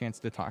I had a chance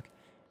to talk,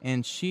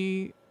 and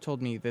she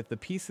told me that the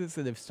pieces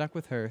that have stuck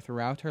with her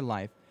throughout her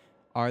life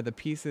are the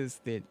pieces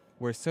that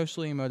were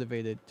socially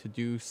motivated to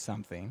do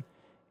something.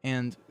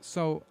 And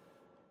so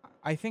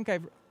I think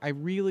I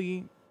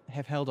really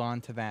have held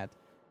on to that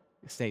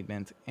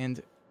statement,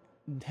 and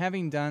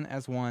having done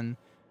as one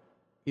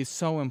is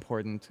so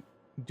important.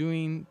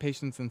 Doing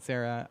Patience and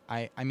Sarah,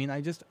 I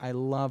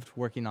loved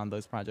working on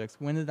those projects.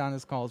 When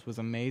Adonis Calls was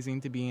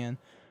amazing to be in.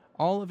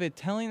 All of it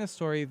telling a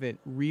story that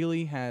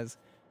really has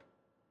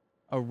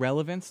a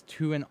relevance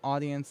to an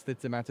audience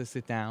that's about to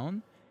sit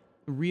down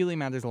really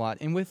matters a lot.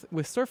 And with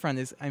Storefront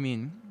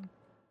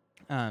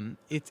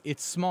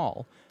it's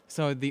small.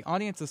 So the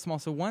audience is small.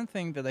 So one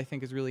thing that I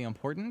think is really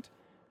important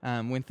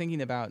when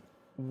thinking about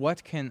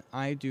what can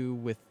I do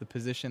with the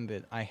position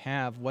that I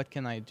have, what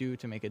can I do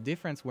to make a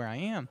difference where I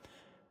am,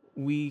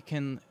 we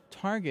can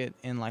target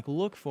and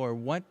look for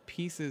what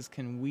pieces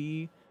can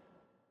we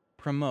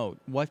promote,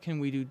 what can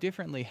we do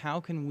differently, how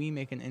can we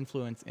make an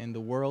influence in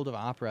the world of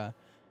opera,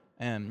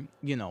 and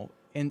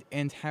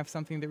have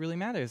something that really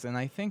matters. And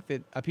I think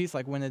that a piece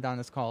like When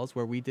Adonis Calls,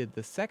 where we did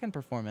the second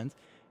performance,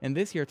 and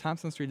this year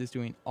Thompson Street is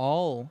doing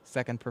all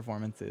second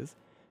performances,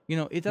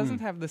 it doesn't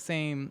have the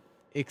same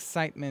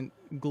excitement,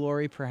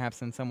 glory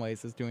perhaps in some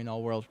ways as doing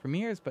all world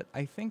premieres, but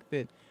I think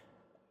that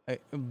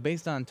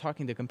based on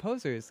talking to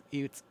composers,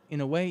 it's in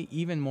a way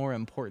even more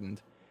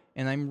important.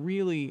 And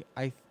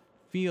I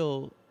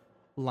feel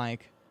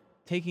like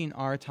taking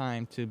our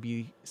time to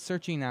be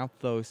searching out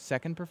those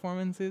second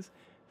performances,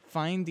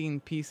 finding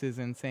pieces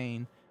and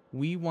saying,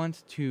 we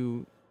want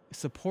to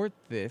support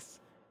this,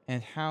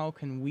 and how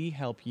can we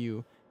help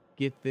you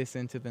get this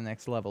into the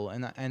next level?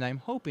 And I'm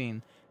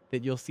hoping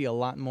that you'll see a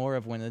lot more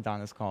of When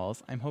Adonis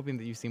Calls. I'm hoping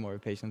that you see more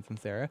of Patience and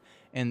Sarah.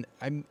 And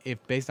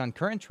if based on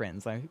current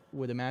trends, I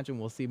would imagine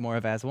we'll see more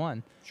of As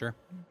One. Sure.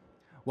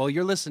 Well,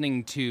 you're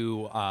listening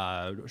to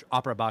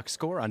Opera Box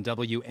Score on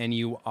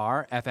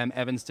WNUR, FM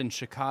Evanston,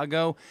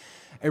 Chicago.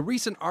 A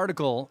recent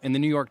article in the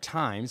New York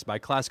Times by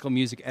classical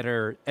music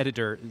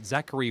editor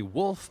Zachary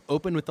Wolfe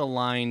opened with the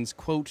lines,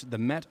 quote, "The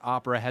Met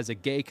Opera has a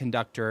gay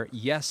conductor.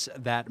 Yes,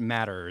 that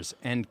matters,"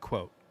 end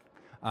quote.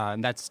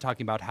 And that's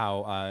talking about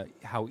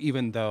how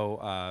even though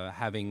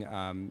having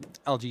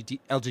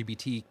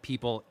LGBT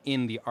people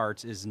in the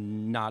arts is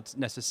not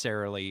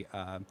necessarily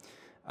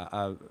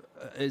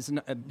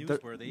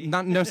newsworthy.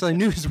 Not necessarily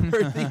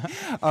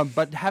newsworthy,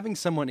 but having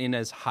someone in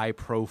as high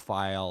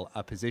profile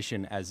a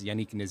position as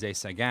Yannick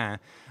Nézet-Séguin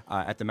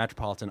at the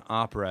Metropolitan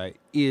Opera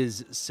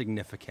is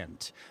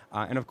significant.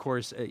 And of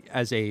course,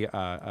 as a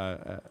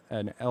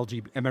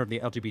member of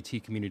the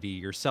LGBT community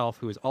yourself,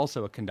 who is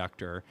also a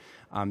conductor,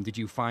 did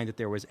you find that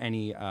there was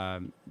any?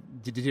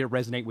 Did it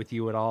resonate with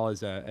you at all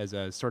as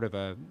a sort of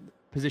a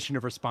position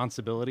of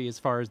responsibility as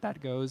far as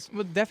that goes?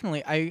 Well,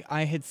 definitely.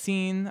 I had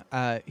seen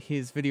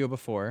his video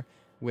before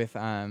with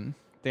Dana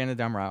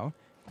Damrau,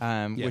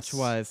 Yes. which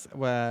was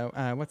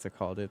what's it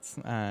called? It's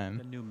The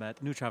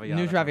New Traviata.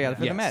 New Traviata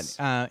for the Yes.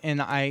 Met.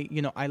 And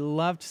I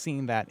loved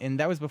seeing that, and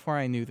that was before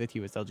I knew that he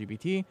was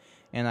LGBT,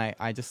 and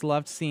I just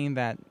loved seeing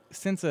that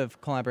sense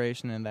of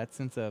collaboration and that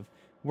sense of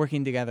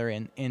working together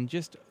and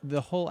just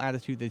the whole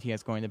attitude that he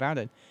has going about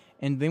it.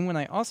 And then when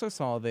I also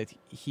saw that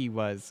he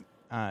was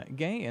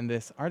gay in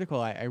this article,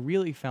 I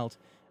really felt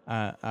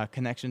a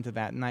connection to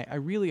that, and I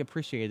really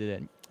appreciated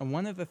it. And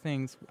one of the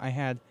things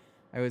I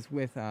was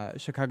with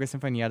Chicago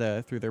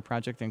Sinfonietta through their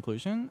Project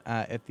Inclusion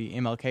at the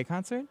MLK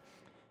concert,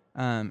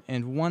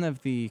 and one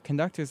of the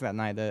conductors that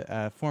night,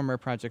 a former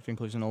Project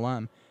Inclusion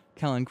alum,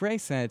 Kellen Gray,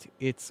 said,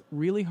 "It's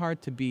really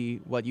hard to be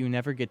what you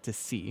never get to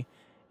see."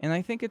 And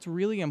I think it's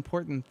really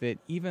important that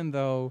even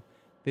though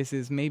this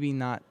is maybe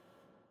not,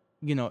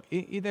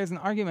 there's an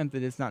argument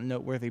that it's not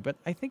noteworthy, but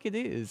I think it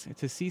is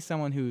to see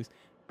someone who's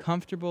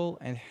comfortable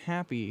and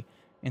happy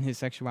in his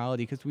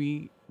sexuality, because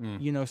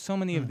so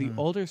many of the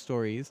older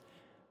stories,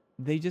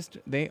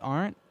 they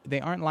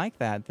aren't like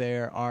that.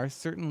 There are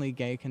certainly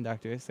gay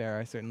conductors,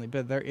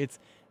 but it's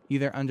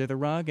either under the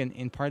rug,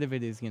 and part of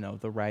it is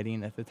the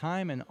writing at the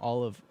time and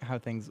all of how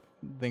things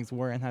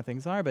were and how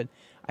things are. But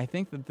I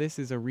think that this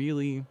is a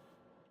really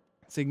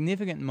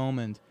significant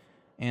moment,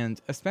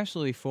 and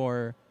especially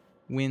for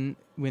when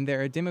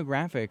there are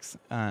demographics,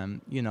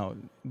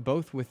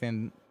 both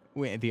within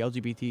the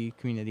LGBT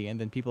community and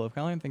then people of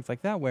color and things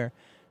like that, where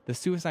the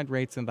suicide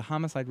rates and the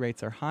homicide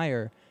rates are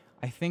higher.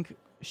 I think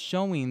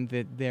showing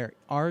that there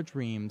are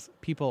dreams,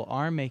 people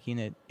are making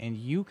it, and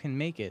you can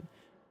make it,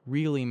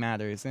 really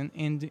matters.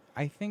 And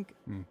I think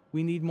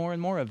we need more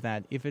and more of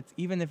that.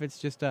 Even if it's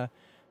just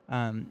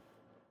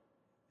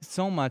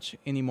so much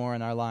anymore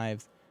in our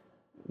lives,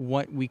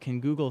 what we can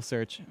Google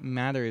search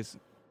matters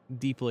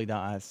deeply to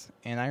us.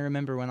 And I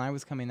remember when I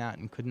was coming out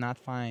and could not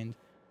find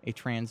a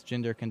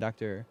transgender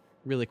conductor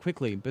really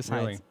quickly,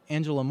 besides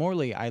Angela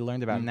Morley, I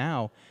learned about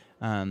now,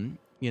 and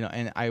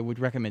I would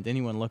recommend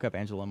anyone look up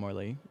Angela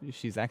Morley.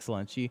 She's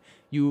excellent.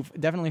 You've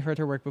definitely heard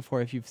her work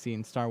before if you've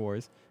seen Star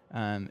Wars.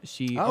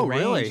 She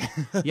arranged,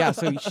 yeah,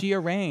 so she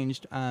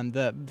arranged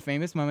the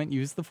famous moment,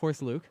 Use the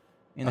Force, Luke,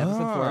 in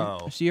episode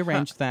 4. She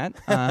arranged that.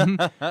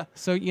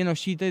 So,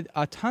 she did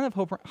a ton of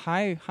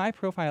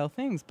high-profile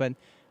things, but,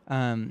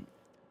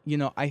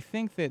 I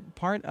think that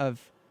part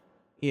of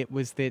it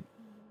was that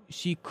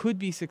she could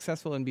be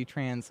successful and be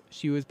trans.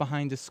 She was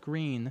behind a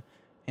screen,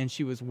 and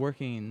she was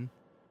working,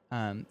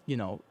 out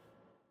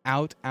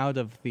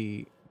of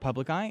the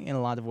public eye in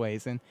a lot of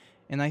ways. And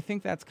I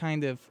think that's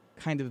kind of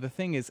the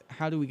thing, is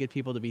how do we get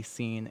people to be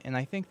seen? And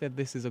I think that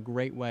this is a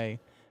great way,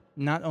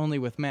 not only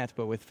with Met,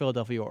 but with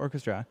Philadelphia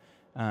Orchestra,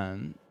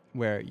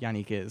 where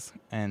Yannick is,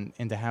 and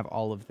to have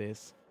all of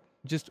this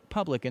just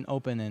public and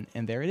open,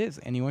 and there it is.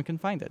 Anyone can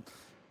find it.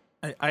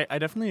 I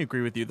definitely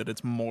agree with you that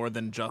it's more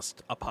than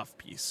just a puff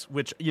piece,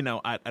 which,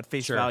 at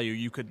face value,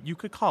 you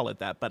could call it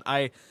that. But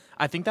I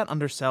think that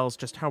undersells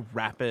just how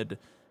rapidly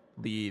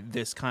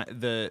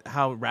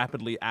how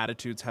rapidly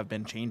attitudes have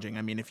been changing.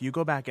 I mean, if you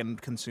go back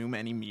and consume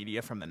any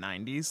media from the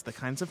 90s, the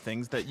kinds of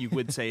things that you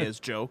would say as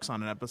jokes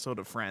on an episode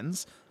of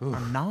Friends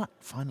are not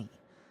funny.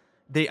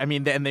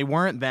 They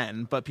weren't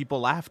then, but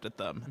people laughed at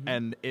them,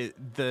 and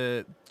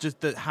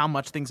how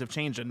much things have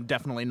changed, and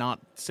definitely not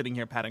sitting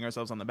here patting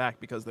ourselves on the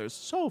back because there's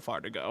so far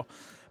to go.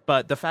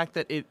 But the fact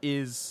that it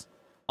is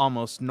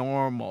almost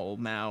normal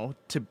now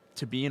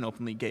to be an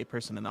openly gay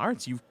person in the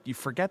arts, you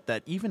forget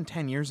that even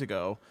 10 years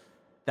ago,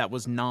 that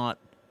was not.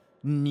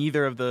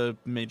 Neither of the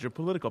major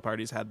political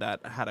parties had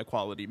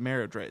equality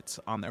marriage rates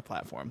on their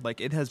platform.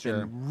 Like, it has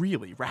been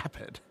really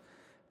rapid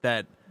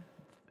that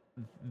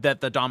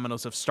the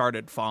dominoes have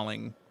started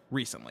falling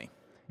recently.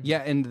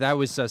 Yeah, and that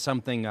was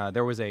something.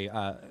 There was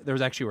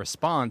actually a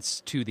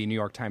response to the New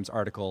York Times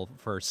article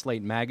for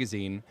Slate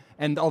Magazine,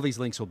 and all these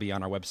links will be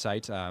on our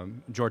website.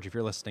 George, if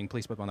you're listening,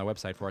 please put them on the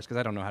website for us, because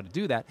I don't know how to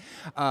do that.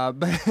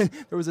 But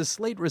there was a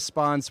Slate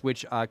response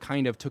which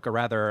kind of took a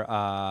rather,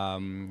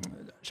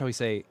 shall we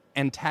say,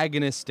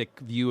 antagonistic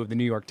view of the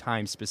New York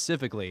Times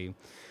specifically.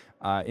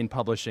 in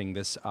publishing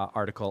this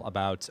article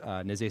about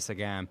Nézet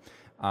Séguin,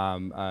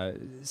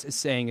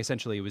 saying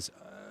essentially it was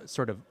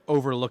sort of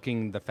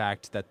overlooking the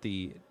fact that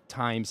the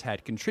Times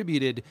had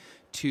contributed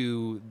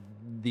to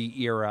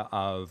the era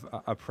of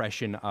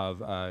oppression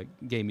of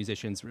gay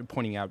musicians,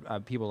 pointing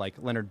out people like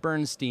Leonard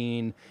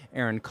Bernstein,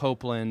 Aaron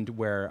Copland,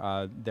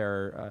 where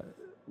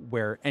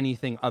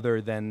anything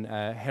other than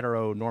a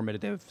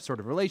heteronormative sort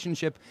of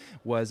relationship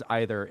was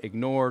either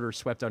ignored or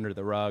swept under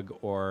the rug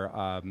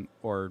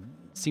or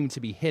seemed to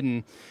be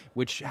hidden,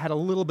 which had a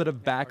little bit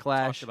of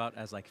backlash. Talked about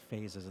as like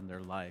phases in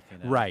their life. You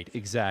know? Right,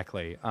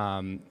 exactly.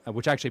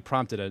 Which actually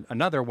prompted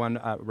another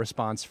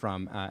response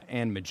from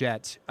Anne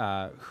Majette,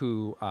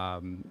 who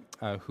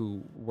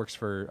works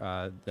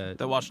for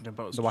the Washington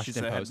Post. The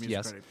Washington Post,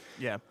 yes.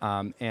 Yeah.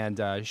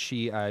 And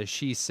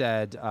she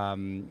said.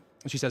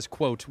 She says,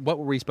 quote, "What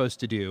were we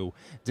supposed to do?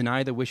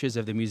 Deny the wishes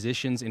of the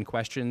musicians in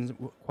question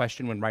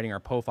when writing our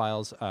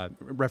profiles,"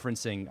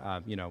 referencing,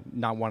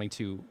 not wanting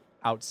to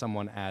out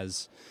someone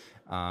as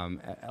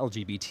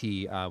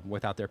LGBT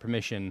without their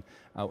permission.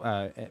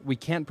 We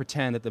can't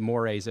pretend that the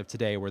mores of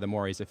today were the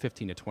mores of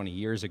 15 to 20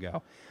 years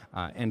ago,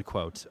 end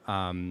quote.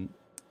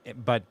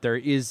 But there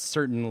is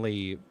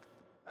certainly,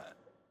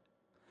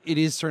 it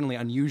is certainly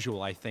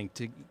unusual, I think,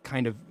 to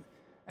kind of,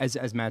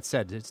 as Matt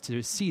said,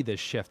 to see this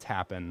shift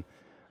happen.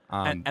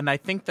 And I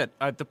think that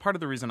the part of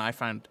the reason I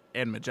find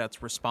Anne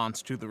Majette's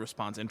response to the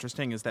response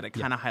interesting is that it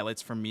kind of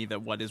highlights for me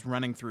that what is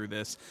running through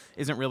this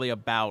isn't really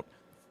about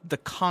the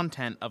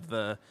content of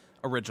the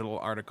original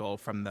article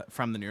from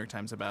the New York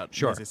Times about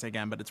Nézet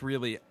Séguin, but it's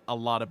really a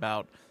lot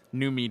about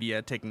new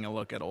media taking a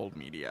look at old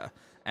media,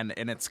 and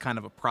it's kind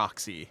of a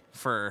proxy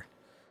for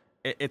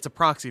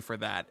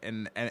that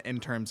in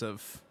terms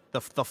of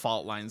the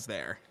fault lines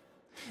there.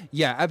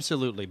 Yeah,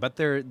 absolutely. But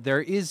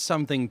there is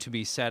something to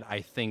be said,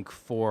 I think,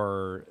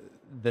 for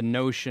the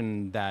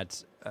notion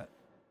that,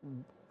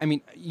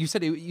 you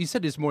said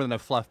it's more than a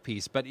fluff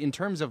piece, but in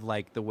terms of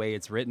like the way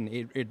it's written,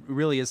 it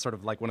really is sort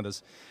of like one of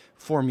those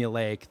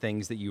formulaic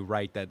things that you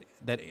write that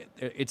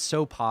it's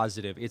so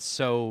positive, it's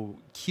so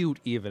cute.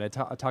 Even it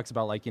talks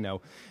about like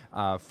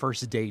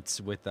first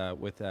dates with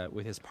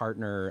his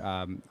partner.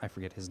 I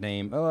forget his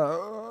name.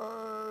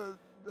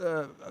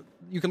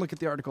 You can look at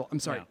the article. I'm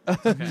sorry. Yeah.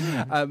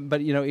 Okay.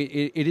 But,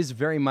 it is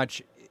very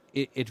much,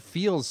 it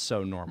feels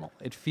so normal.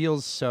 It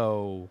feels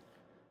so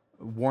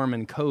warm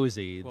and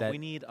cozy. Well, we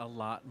need a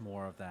lot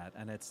more of that.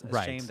 And it's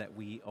a shame that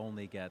we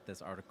only get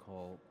this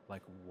article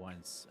like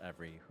once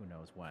every who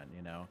knows when,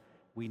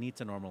 We need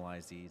to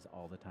normalize these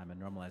all the time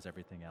and normalize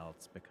everything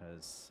else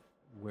because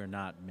we're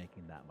not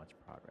making that much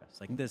progress.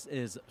 Like, this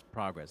is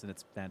progress, and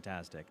it's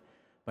fantastic.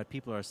 But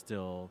people are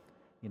still...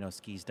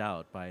 skeezed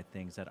out by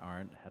things that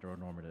aren't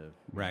heteronormative,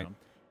 right?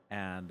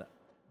 And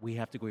we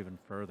have to go even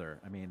further.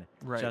 I mean,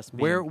 right. just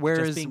being,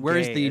 where's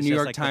the New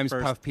York Times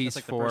puff piece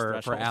for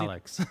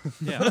Alex?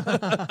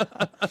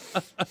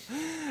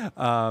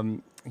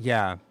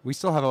 Yeah, we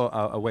still have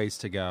a ways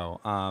to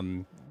go.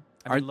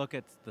 Look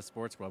at the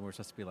sports world. We're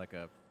supposed to be like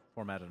a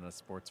format in a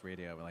sports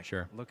radio. Like,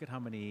 sure. Look at how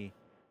many.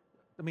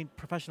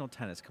 Professional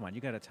tennis. Come on,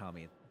 you got to tell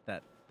me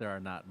that there are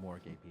not more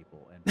gay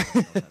people in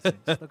professional tennis.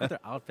 Just look at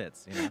their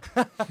outfits.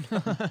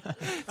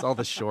 It's all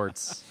the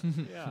shorts.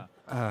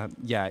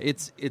 Yeah.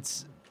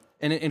 It's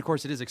and of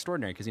course it is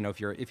extraordinary because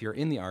if you're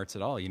in the arts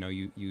at all,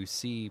 you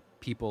see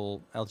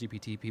people,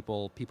 LGBT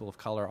people of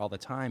color all the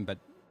time, but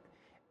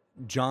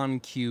John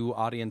Q,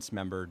 audience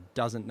member,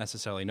 doesn't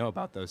necessarily know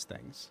about those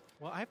things.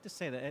 Well, I have to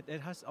say that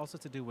it has also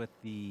to do with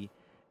the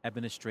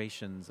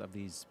administrations of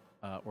these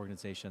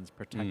organizations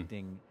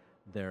protecting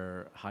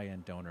their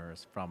high-end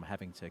donors from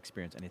having to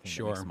experience anything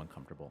that makes them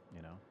uncomfortable,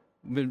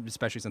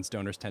 Especially since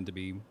donors tend to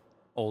be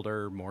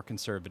older, more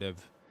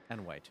conservative.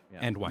 And white. Yeah.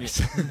 And white.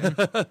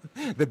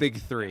 The big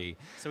three.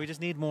 So we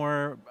just need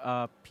more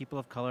people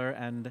of color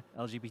and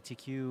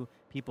LGBTQ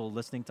people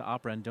listening to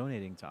opera and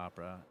donating to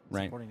opera,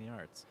 and supporting the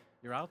arts.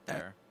 You're out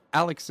there.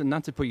 Alex, and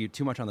not to put you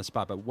too much on the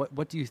spot, but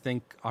what do you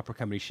think opera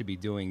companies should be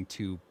doing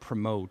to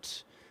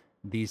promote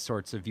these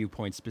sorts of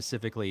viewpoints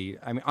specifically?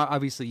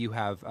 Obviously you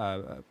have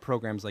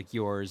programs like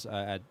yours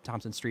at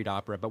Thompson Street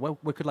Opera, but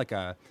what could like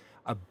a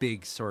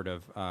big sort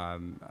of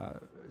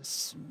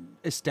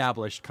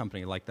established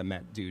company like the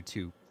Met do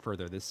to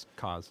further this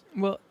cause?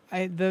 Well,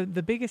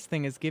 the biggest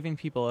thing is giving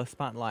people a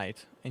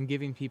spotlight and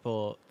giving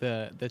people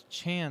the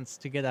chance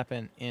to get up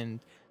and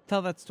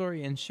tell that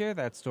story and share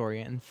that story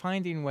and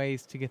finding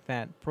ways to get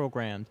that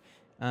programmed.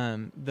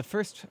 The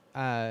first,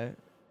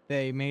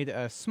 they made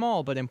a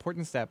small but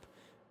important step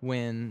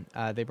when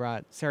they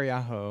brought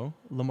Sarajevo,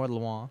 L'Amour de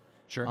Loin,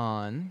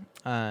 on.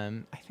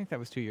 I think that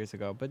was 2 years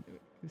ago, but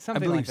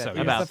something like that. So,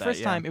 It yeah. was the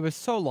first time. It was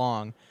so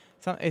long.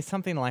 It's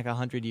something like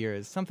 100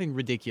 years, something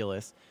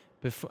ridiculous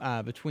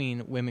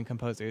between women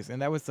composers.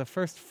 And that was the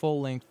first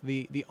full-length.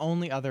 The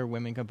only other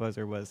women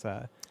composer was...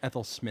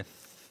 Ethel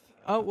Smith.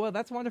 Oh, well,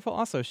 that's wonderful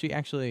also. She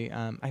actually,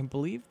 I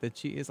believe that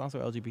she is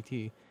also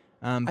LGBT.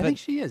 I think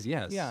she is,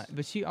 yes. Yeah,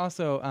 but she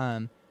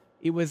also...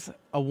 it was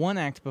a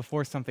one-act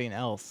before something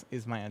else,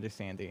 is my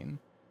understanding.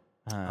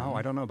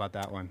 I don't know about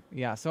that one.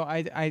 Yeah, so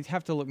I'd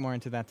have to look more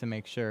into that to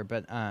make sure.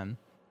 But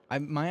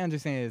my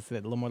understanding is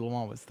that L'amour de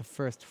moi was the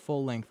first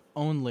full-length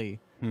only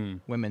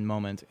women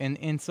moment.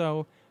 And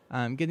so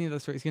getting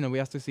those stories, we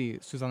also see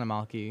Susanna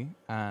Malki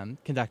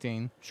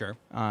conducting. Sure.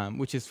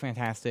 Which is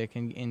fantastic,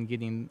 and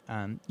getting,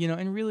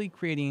 and really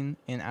creating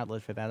an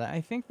outlet for that.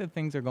 I think that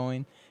things are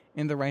going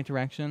in the right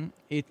direction.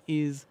 It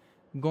is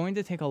going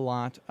to take a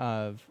lot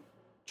of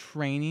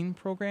training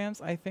programs,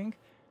 I think,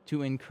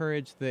 to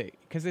encourage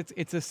because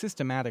it's a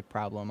systematic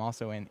problem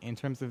also in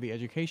terms of the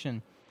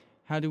education.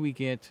 How do we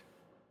get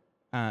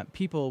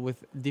people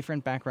with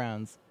different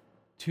backgrounds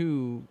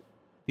to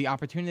the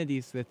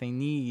opportunities that they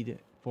need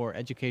for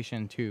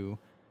education to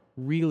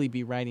really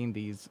be writing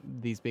these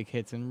big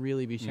hits and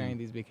really be sharing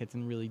these big hits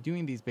and really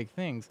doing these big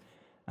things?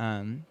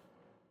 And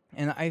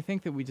I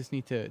think that we just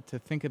need to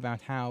think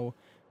about how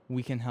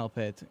we can help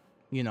it,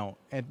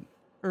 at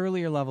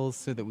earlier levels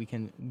so that we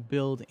can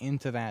build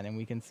into that and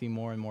we can see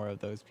more and more of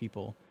those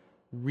people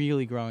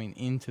really growing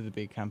into the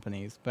big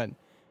companies. But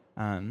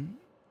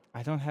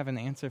I don't have an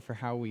answer for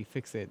how we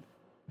fix it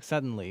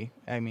suddenly.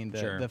 I mean,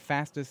 the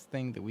fastest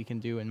thing that we can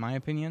do, in my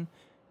opinion,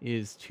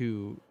 is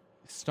to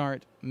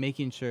start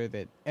making sure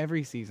that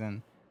every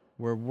season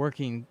we're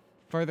working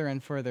further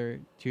and further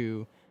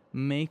to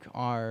make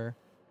our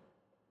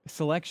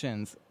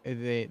selections,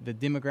 the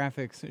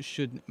demographics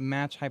should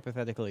match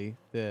hypothetically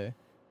the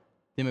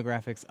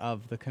demographics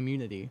of the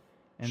community.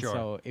 And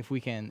so if we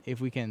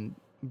can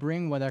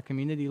bring what our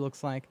community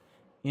looks like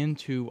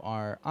into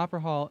our opera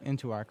hall,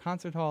 into our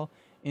concert hall,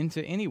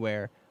 into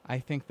anywhere, I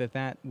think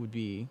that would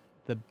be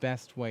the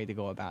best way to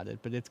go about it.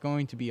 But it's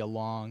going to be a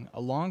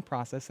long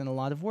process and a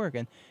lot of work,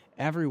 and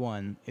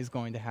everyone is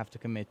going to have to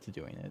commit to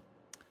doing it.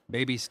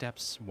 Baby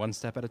steps, one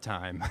step at a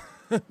time.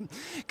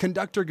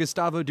 Conductor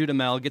Gustavo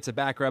Dudamel gets a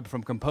back rub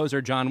from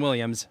composer John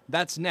Williams.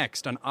 That's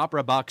next on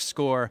Opera Box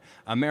Score,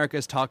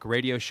 America's talk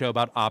radio show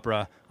about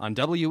opera on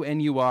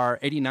WNUR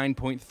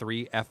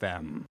 89.3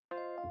 FM.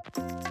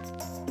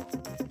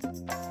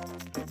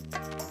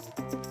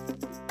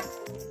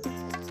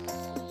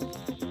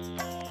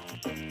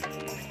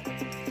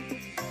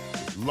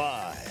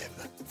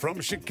 Live from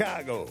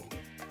Chicago,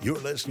 you're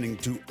listening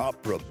to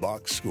Opera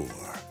Box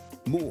Score.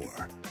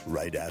 More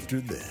right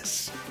after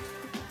this.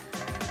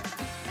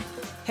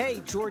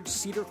 Hey, George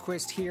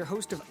Cedarquist here,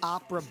 host of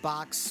Opera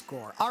Box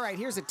Score. All right,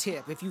 here's a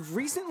tip. If you've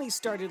recently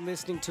started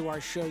listening to our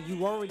show,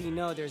 you already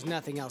know there's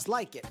nothing else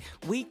like it.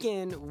 Week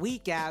in,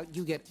 week out,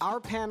 you get our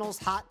panel's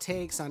hot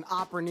takes on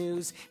opera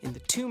news in the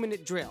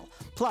 2-minute drill,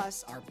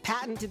 plus our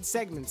patented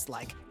segments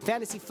like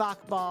Fantasy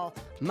Fockball,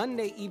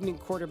 Monday Evening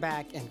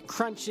Quarterback, and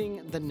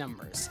Crunching the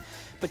Numbers.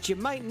 But you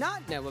might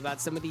not know about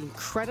some of the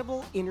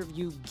incredible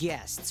interview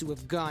guests who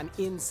have gone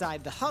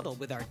inside the huddle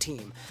with our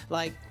team,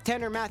 like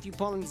tenor Matthew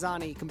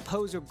Polenzani,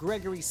 composer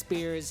Gregory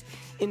Spears,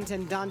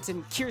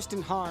 intendantin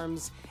Kirsten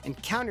Harms, and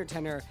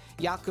countertenor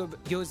Jakub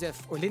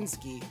Józef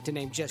Orlinski, to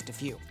name just a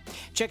few.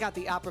 Check out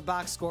the Opera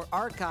Box Score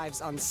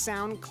archives on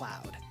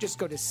SoundCloud. Just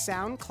go to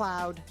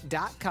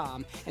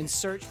soundcloud.com and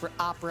search for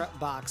Opera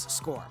Box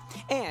Score.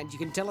 And you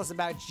can tell us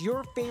about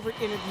your favorite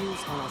interviews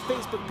on our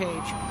Facebook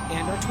page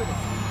and our Twitter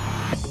feed.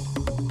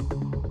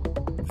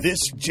 This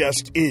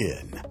just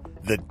in,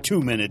 the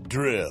 2-minute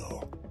drill.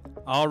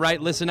 All right,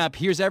 listen up.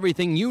 Here's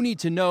everything you need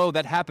to know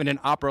that happened in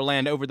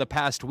Operaland over the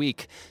past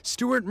week.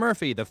 Stuart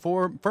Murphy, the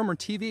former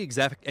TV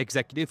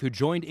executive who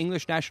joined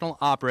English National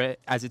Opera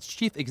as its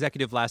chief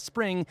executive last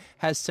spring,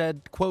 has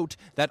said, quote,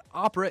 that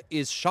opera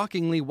is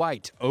shockingly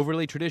white,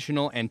 overly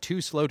traditional, and too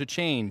slow to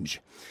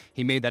change.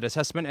 He made that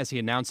assessment as he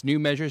announced new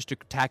measures to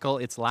tackle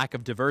its lack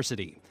of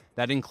diversity.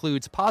 That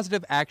includes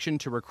positive action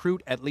to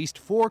recruit at least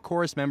 4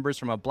 chorus members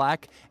from a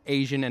Black,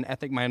 Asian, and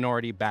ethnic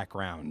minority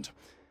background.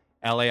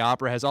 LA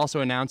Opera has also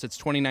announced its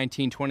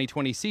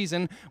 2019-2020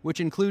 season, which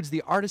includes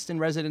the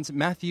artist-in-residence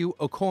Matthew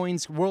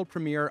Aucoin's world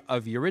premiere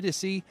of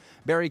Eurydice,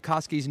 Barry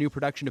Kosky's new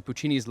production of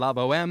Puccini's La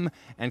Bohème,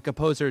 and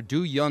composer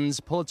Du Yun's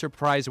Pulitzer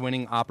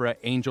Prize-winning opera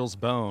Angel's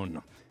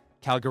Bone.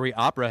 Calgary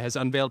Opera has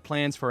unveiled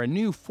plans for a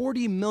new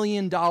 $40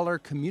 million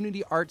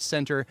community arts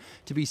center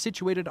to be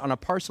situated on a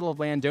parcel of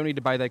land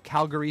donated by the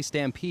Calgary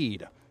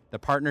Stampede. The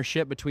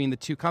partnership between the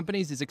two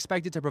companies is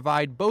expected to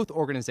provide both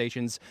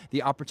organizations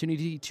the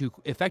opportunity to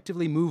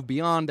effectively move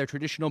beyond their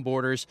traditional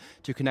borders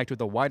to connect with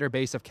a wider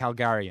base of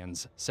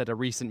Calgarians, said a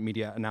recent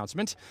media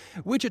announcement.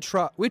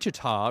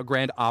 Wichita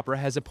Grand Opera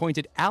has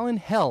appointed Alan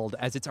Held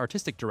as its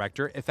artistic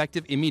director,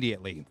 effective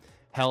immediately.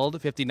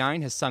 Held,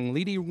 59, has sung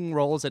leading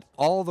roles at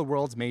all the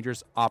world's major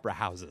opera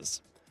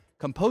houses.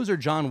 Composer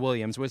John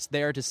Williams was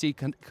there to see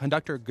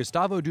conductor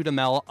Gustavo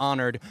Dudamel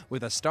honored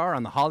with a star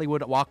on the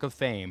Hollywood Walk of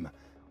Fame.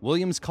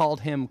 Williams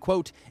called him,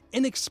 quote,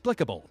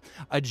 inexplicable,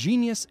 a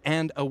genius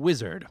and a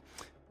wizard.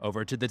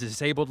 Over to the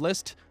disabled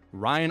list,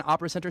 Ryan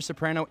Opera Center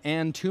soprano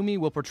Anne Toomey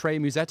will portray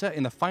Musetta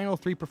in the final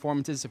 3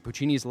 performances of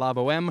Puccini's La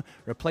Bohème,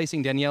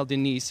 replacing Danielle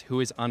Denis, who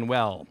is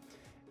unwell.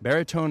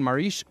 Baritone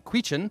Marish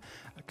Quichin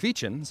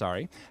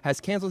has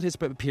canceled his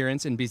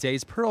appearance in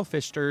Bizet's Pearl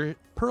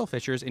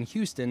Fishers in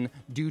Houston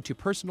due to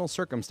personal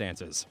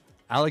circumstances.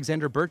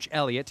 Alexander Birch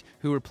Elliott,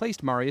 who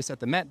replaced Marius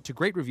at the Met to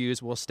great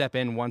reviews, will step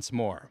in once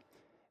more.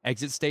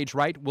 Exit stage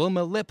right,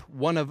 Wilma Lipp,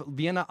 one of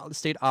Vienna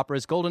State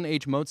Opera's Golden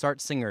Age Mozart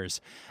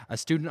singers. A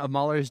student of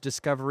Mahler's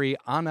discovery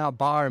Anna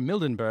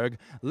Bahr-Mildenberg,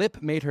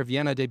 Lipp made her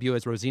Vienna debut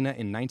as Rosina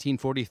in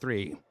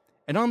 1943.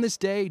 And on this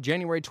day,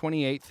 January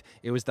 28th,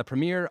 it was the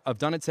premiere of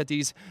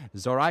Donizetti's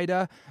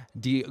Zoraida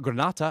di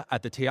Granata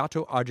at the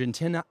Teatro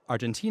Argentina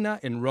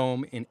in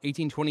Rome in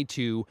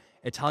 1822.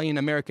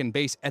 Italian-American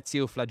bass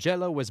Ezio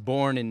Flagello was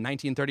born in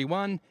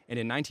 1931, and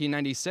in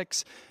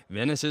 1996,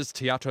 Venice's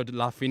Teatro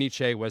La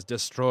Fenice was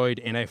destroyed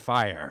in a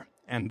fire.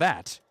 And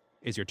that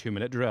is your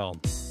 2-minute drill.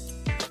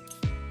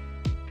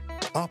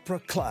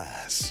 Opera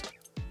class.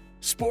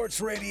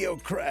 Sports radio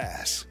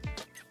crass.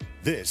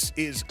 This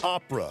is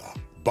Opera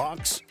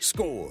Box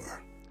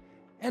Score.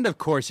 And of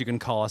course, you can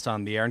call us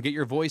on the air and get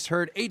your voice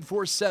heard.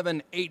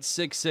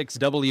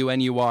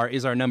 847-866-WNUR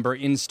is our number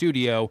in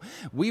studio.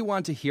 We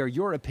want to hear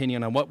your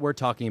opinion on what we're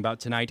talking about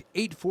tonight.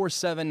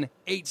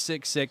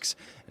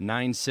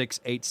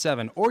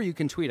 847-866-9687. Or you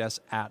can tweet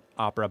us at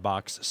Opera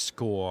Box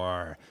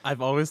Score.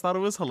 I've always thought it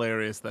was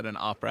hilarious that an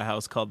opera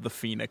house called the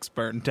Phoenix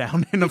burned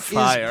down in a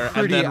fire and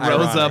pretty then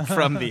rose ironic. up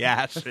from the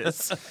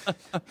ashes.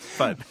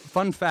 But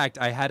Fun fact,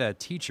 I had a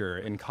teacher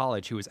in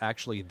college who was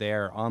actually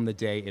there on the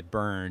day it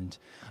burned.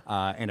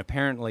 And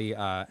apparently,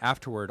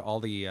 afterward,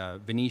 all the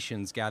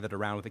Venetians gathered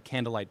around with a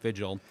candlelight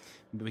vigil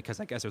because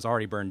I guess it was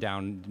already burned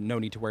down. No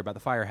need to worry about the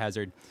fire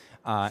hazard.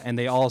 And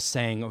they all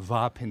sang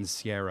Va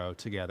Pensiero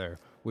together,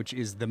 which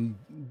is the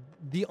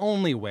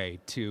only way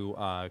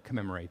to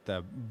commemorate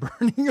the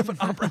burning of an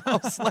opera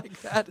house like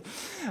that.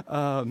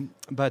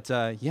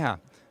 Yeah.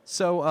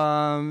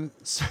 So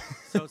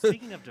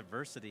speaking of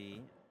diversity,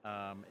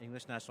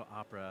 English National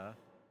Opera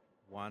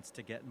wants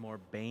to get more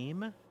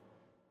BAME.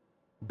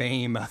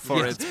 BAME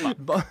For its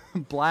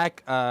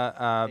black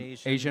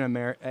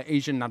Asian.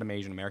 Asian, not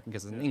Asian American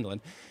because it's in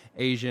England,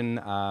 Asian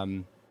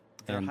They're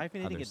and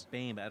hyphenating others. it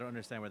BAME, but I don't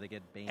understand where they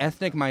get BAME.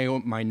 Ethnic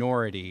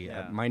minority,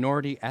 Yeah.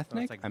 minority So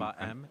ethnic. it's like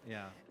M.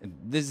 Yeah.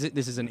 This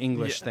is an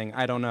English thing.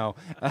 I don't know.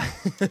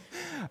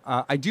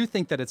 I do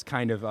think that it's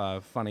kind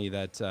of funny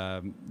that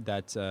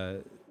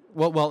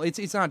Well,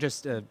 it's not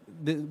just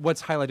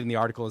what's highlighted in the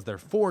article is there are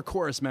 4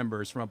 chorus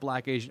members from a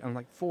black Asian. I'm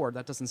like 4.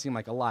 That doesn't seem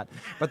like a lot,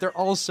 but they're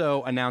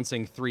also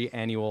announcing 3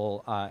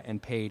 annual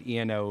and paid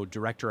ENO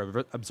director of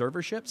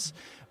observerships,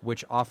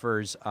 which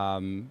offers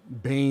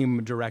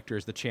BAME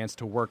directors the chance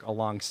to work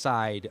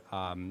alongside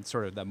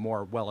sort of the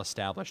more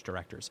well-established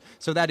directors.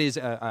 So that is,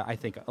 I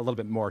think, a little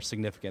bit more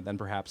significant than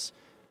perhaps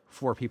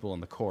 4 people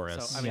in the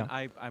chorus. So I mean,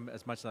 I'm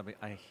as much as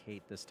I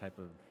hate this type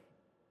of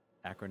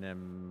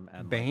acronym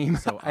and BAME.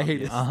 so I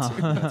hate it obvious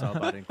too. That's all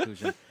about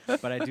inclusion.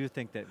 But I do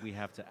think that we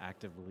have to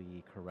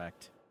actively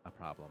correct a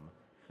problem.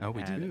 Oh,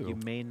 we And do. You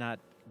may not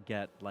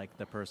get like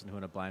the person who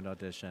in a blind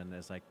audition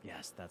is like,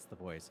 yes, that's the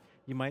voice.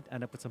 You might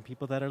end up with some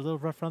people that are a little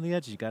rough around the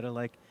edges. You got to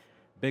like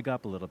big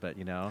up a little bit,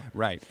 you know?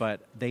 Right.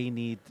 But they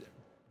need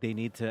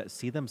to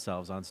see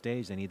themselves on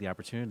stage. They need the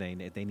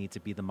opportunity. They need to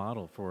be the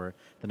model for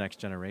the next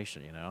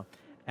generation, you know?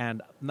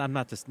 And I'm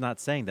not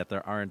saying that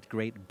there aren't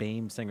great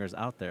BAME singers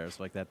out there,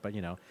 so like that, but,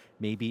 you know,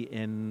 maybe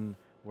in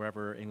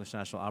wherever English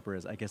National Opera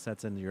is, I guess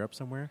that's in Europe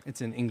somewhere.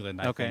 It's in England,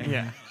 I Okay. think.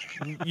 yeah,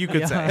 you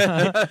could say.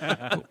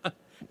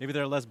 Maybe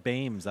there are less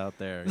BAMEs out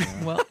there. You know?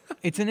 Well,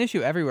 it's an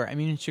issue everywhere. I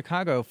mean, in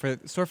Chicago, for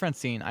the storefront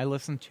scene, I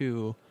listened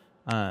to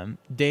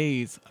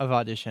days of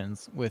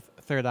auditions with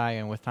Third Eye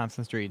and with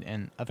Thompson Street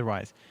and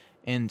otherwise.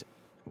 And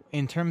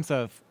in terms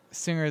of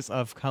singers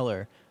of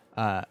color,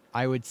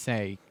 I would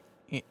say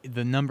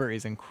the number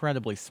is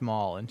incredibly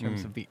small in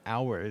terms of the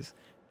hours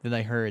that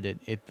I heard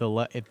at the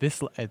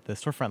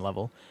storefront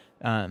level.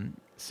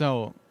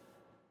 So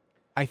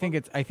I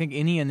think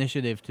any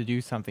initiative to do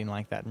something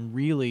like that and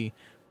really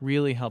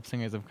help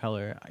singers of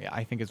color,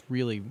 I think is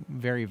really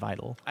very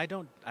vital. I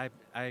don't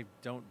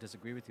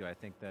disagree with you. I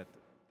think that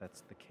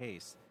that's the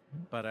case,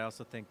 but I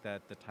also think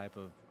that the type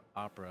of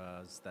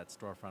operas that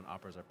storefront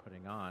operas are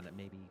putting on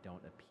maybe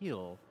don't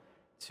appeal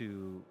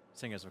to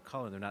singers of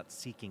color. They're not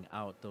seeking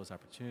out those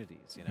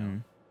opportunities, you know.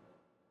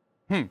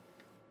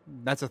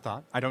 That's a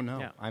thought. I don't know.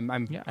 Yeah. I'm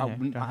don't have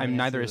an I'm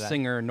neither a answer to that.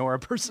 singer nor a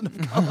person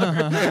of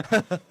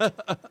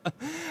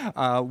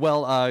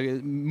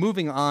color.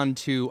 Moving on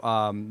to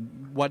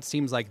what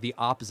seems like the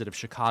opposite of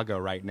Chicago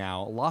right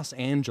now, Los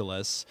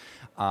Angeles.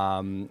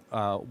 2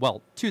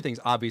 things.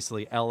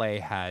 Obviously,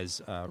 LA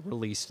has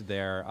released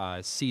their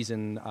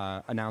season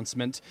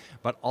announcement,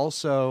 but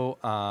also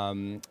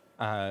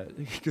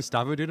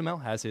Gustavo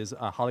Dudamel has his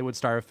Hollywood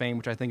Star of Fame,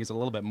 which I think is a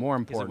little bit more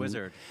important.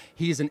 wizard.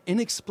 He's an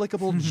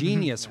inexplicable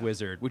genius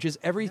wizard, which is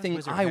everything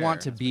wizard I hair, want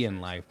to that's be in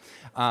life.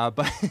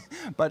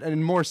 But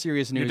in more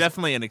serious You're news,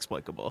 definitely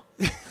inexplicable.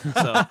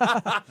 So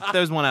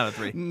there's 1 out of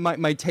 3.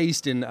 my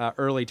taste in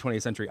early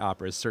 20th century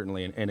opera is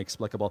certainly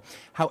inexplicable.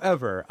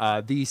 However,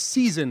 the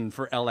season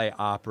for LA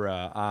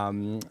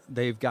Opera,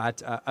 they've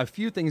got a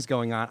few things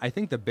going on. I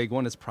think the big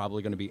one is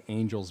probably going to be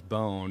Angel's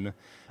Bone,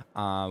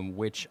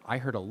 which I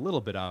heard a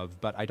little bit of,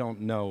 but I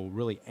don't know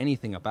really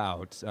anything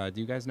about. Do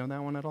you guys know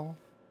that one at all?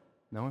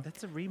 No,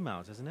 That's a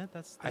remount, isn't it?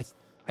 That's I is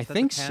that the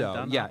think Tan so.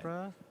 Dun Yeah.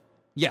 opera?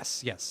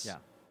 Yes. Yeah.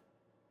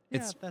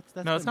 It's- that's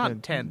No, it's the-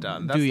 not Tan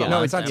Dun. That's Do the Ya. No,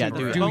 last it's not Yeah, emperor.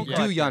 Do Do Ya.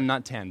 Collector. Yun,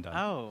 not Tan Dun.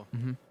 Oh,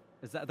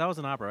 is that was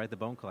an opera, right? The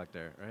Bone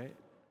Collector,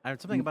 right?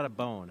 Something about a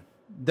bone.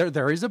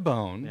 There is a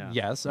bone. Yeah.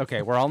 Yes.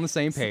 Okay, we're all on the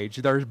same page.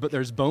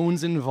 There's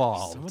bones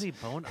involved. So many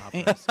bone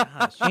operas.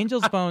 Gosh.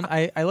 Angel's Bone.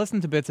 I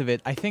listened to bits of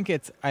it. I think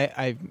it's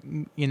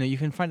you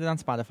can find it on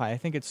Spotify. I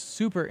think it's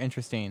super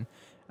interesting.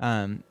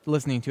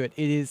 Listening to it,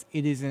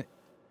 it is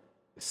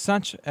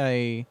such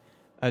a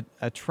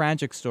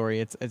tragic story.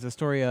 It's a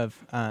story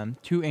of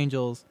two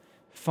angels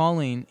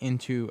falling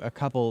into a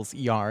couple's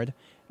yard.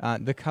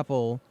 The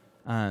couple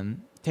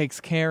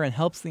takes care and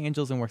helps the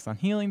angels and works on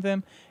healing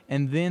them,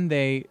 and then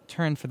they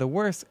turn for the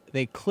worse.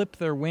 They clip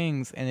their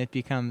wings, and it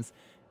becomes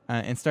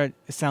and start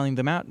selling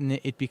them out, and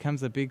it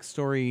becomes a big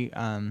story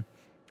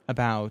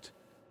about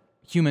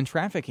human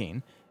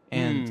trafficking,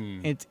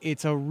 and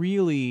it's a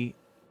really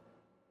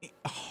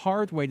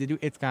hard way to do.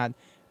 It's got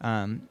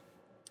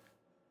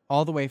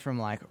all the way from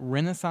like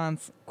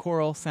Renaissance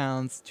choral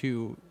sounds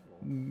to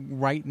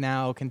right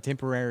now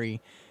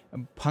contemporary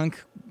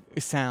punk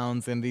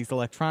sounds and these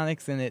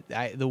electronics, and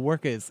the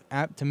work is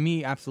to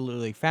me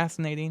absolutely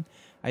fascinating.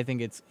 I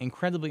think it's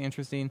incredibly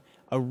interesting.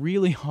 A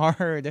really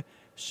hard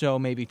show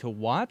maybe to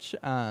watch.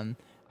 I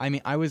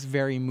mean, I was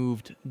very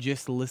moved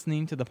just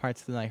listening to the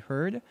parts that I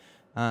heard.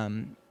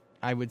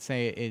 I would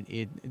say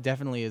it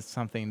definitely is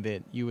something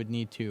that you would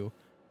need to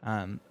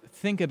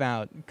think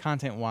about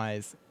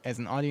content-wise as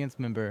an audience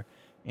member,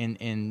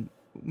 and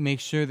make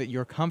sure that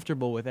you're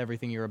comfortable with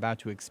everything you're about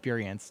to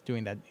experience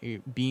doing that,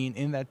 being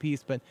in that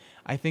piece. But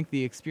I think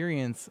the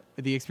experience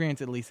at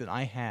least that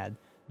I had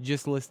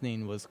just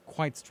listening was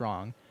quite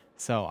strong.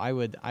 So I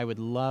would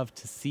love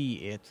to see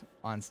it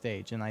on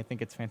stage, and I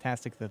think it's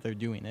fantastic that they're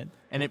doing it.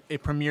 And it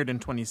premiered in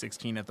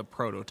 2016 at the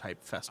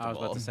Prototype Festival. I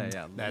was about to say,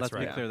 yeah. That's Let's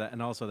right. be clear that,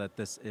 and also that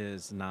this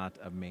is not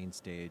a main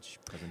stage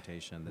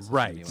presentation. This is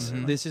Right.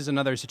 genuine. This is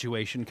another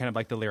situation, kind of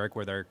like the lyric,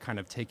 where they're kind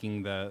of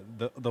taking the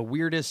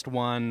weirdest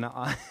one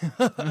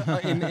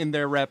in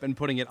their rep and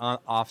putting it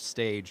off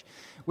stage,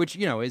 which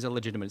is a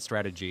legitimate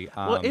strategy.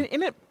 Well,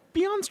 in it,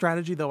 beyond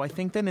strategy, though, I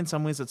think that in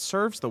some ways it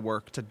serves the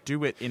work to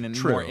do it in a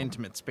True. more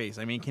intimate space.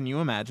 I mean, can you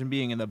imagine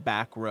being in the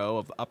back row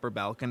of the upper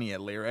balcony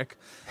at Lyric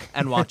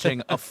and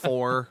watching a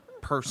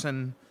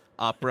 4-person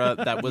opera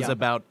that was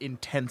about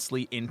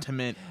intensely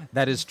intimate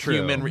that is true.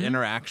 human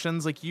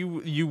interactions? Like,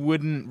 you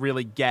wouldn't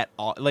really get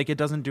all, like, it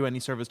doesn't do any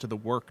service to the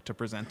work to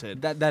present it.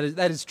 That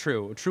is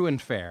true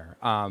and fair.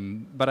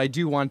 But I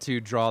do want to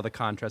draw the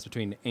contrast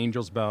between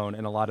Angel's Bone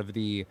and a lot of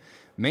the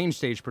main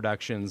stage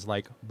productions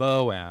like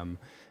Bohème,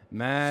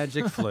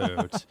 Magic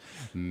Flute,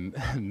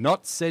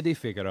 Nozze di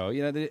Figaro.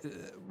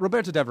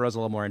 Roberto Devereaux's a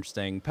little more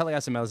interesting.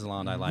 Pelléas and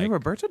Mélisande I like. Yeah,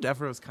 Roberto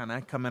Devereaux's kind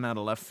of coming out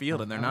of left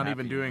field, and they're not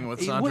even doing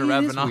with It- Sandra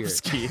well, it is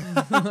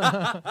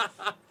Radonovsky.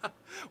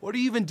 What are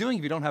you even doing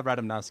if you don't have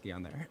Radomowski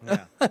on there?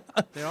 Yeah.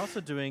 They're also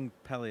doing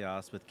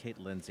Pelléas with Kate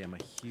Lindsay. I'm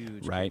a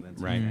huge Right, Kate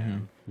Lindsay right.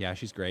 fan. Yeah,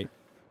 she's great.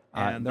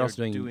 And they're they're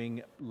also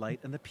doing Light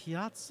in the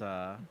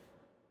Piazza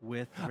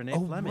with Renee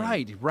Oh,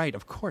 Fleming. right,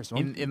 of course.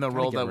 in the Gotta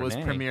role get that was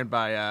Renee. premiered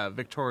by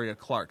Victoria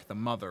Clark, the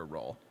mother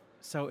role.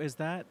 So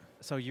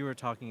so you were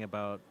talking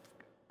about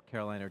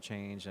Carolina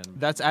Change and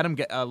That's Light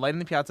in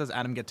the Piazza is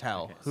Adam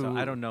Gattell. Okay, who so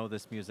I don't know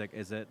this music.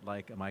 Is it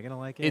like, am I gonna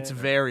like it? It's or-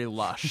 very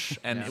lush,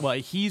 and Yeah. well,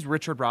 he's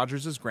Richard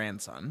Rodgers'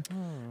 grandson,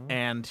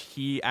 and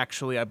he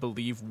actually, I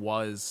believe,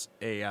 was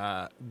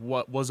a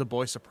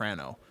boy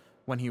soprano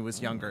when he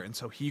was younger, and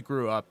so he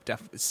grew up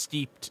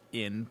steeped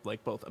in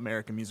like both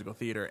American musical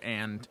theater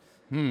and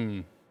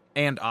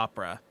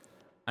opera.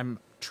 I'm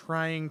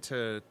trying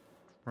to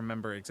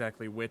remember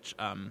exactly which.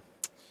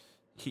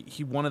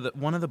 He one of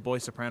the boy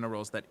soprano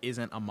roles that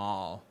isn't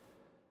Amal.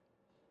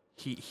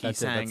 He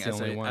That's it, sang that's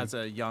the only one. as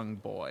a young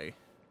boy.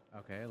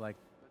 Okay, like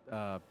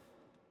Turn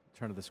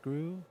of the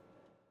Screw.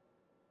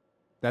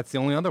 That's the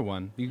only other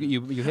one.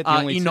 You hit the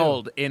only two.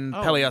 Enold in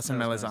Oh, Pelléas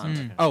and that was Mélisande. nice.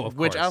 Okay. Oh, of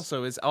which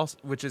course.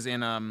 which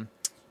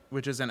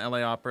is in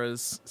LA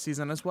Opera's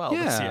season as well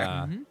this year.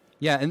 Yeah.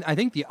 Yeah, and I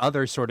think the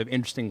other sort of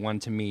interesting one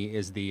to me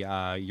is the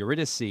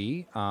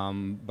Eurydice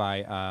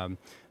by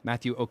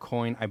Matthew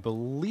O'Coin. I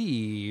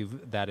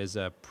believe that is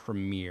a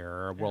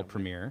world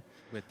premiere.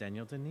 With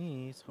Daniel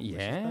Denise. Hopefully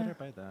Yeah. she's better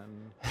by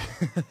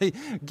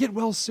then. Get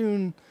well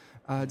soon,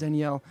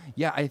 Danielle.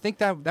 Yeah, I think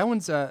that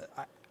one's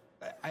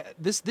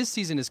this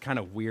season is kind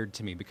of weird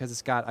to me because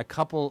it's got a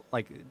couple,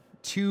 like,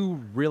 two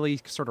really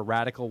sort of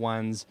radical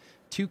ones,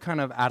 two kind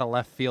of out of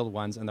left field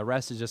ones, and the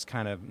rest is just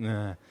kind of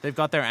They've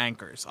got their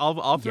anchors.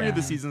 All three of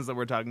the Yeah. seasons that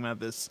we're talking about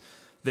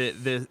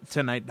the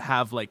tonight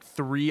have like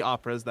 3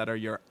 operas that are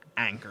your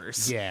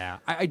anchors. Yeah,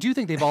 I do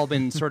think they've all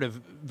been sort of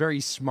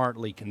very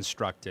smartly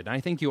constructed. And I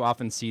think you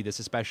often see this,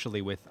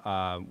 especially with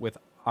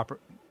opera,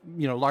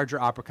 larger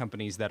opera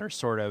companies that are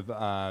sort of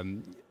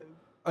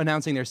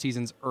announcing their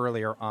seasons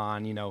earlier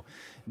on.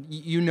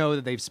 You know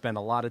that they've spent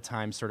a lot of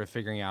time sort of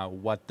figuring out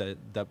what the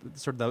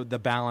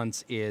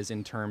balance is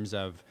in terms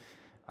of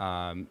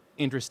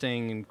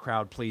interesting and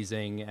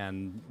crowd-pleasing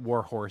and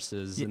war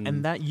horses.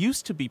 And that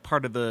used to be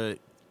part of the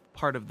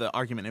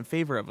argument in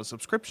favor of a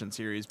subscription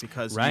series,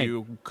 because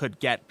you could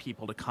get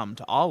people to come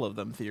to all of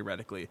them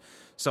theoretically.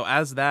 So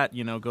as that,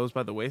 goes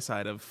by the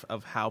wayside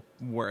of how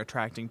we're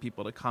attracting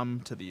people to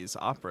come to these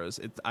operas,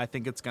 I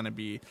think it's going to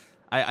be,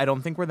 I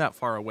don't think we're that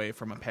far away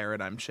from a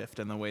paradigm shift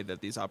in the way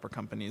that these opera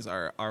companies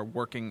are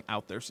working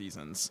out their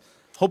seasons.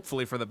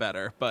 Hopefully for the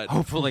better, but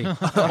hopefully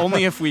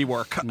only if we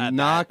work at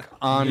Knock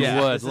on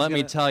wood. Let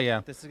me tell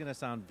you. This is going to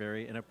sound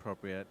very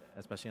inappropriate,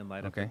 especially in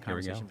light of the Here we go.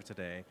 conversation for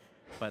today.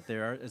 But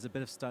there is a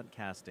bit of stunt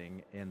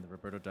casting in the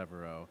Roberto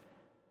Devereaux.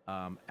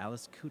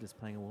 Alice Coote is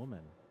playing a woman.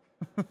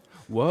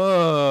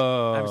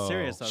 Whoa! I'm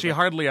serious. She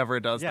hardly ever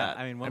does Yeah, that.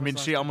 I mean,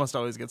 She almost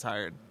always gets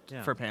hired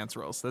Yeah. for pants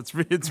roles. It's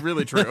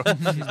really true.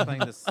 She's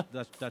playing this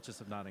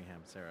Duchess of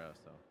Nottingham, Sarah.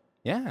 So.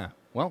 Yeah.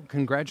 Well,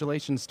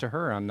 congratulations to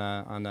her on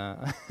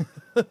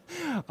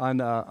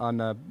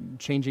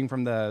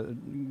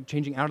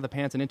changing out of the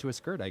pants and into a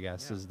skirt. I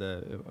guess is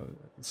the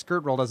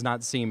skirt roll does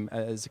not seem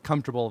as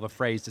comfortable of a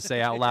phrase to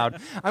say out loud.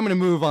 I'm going to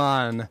move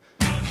on.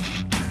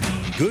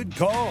 Good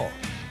call.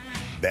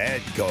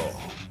 Bad call.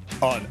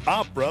 On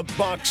Opera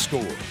Box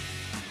Score.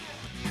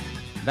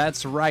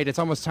 That's right. It's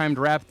almost time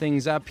to wrap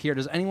things up here.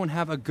 Does anyone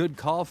have a good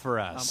call for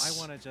us? I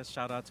want to just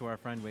shout out to our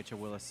friend Rachel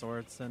Willis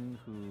Sorensen,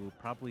 who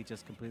probably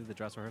just completed the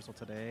dress rehearsal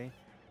today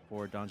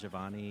for Don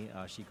Giovanni.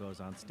 She goes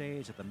on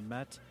stage at the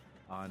Met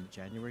on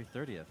January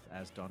 30th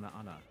as Donna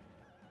Anna.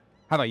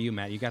 How about you,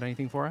 Matt? You got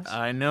anything for us?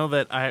 I know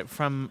that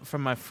from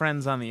my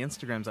friends on the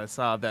Instagrams, I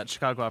saw that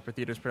Chicago Opera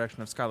Theater's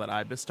production of Scarlet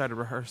Ibis started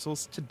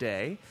rehearsals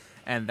today,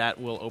 and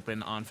that will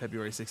open on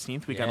February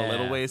 16th. We got a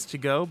little ways to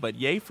go, but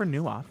yay for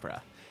new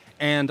opera.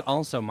 And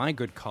also, my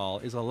good call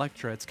is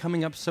Elektra. It's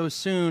coming up so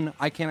soon.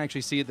 I can't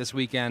actually see it this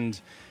weekend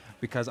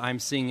because I'm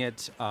seeing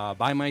it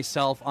by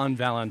myself on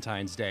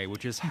Valentine's Day,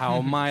 which is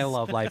how my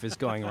love life is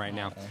going right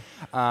now.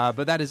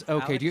 But that is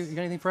okay. Alex? Do you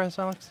got anything for us,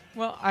 Alex?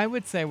 Well, I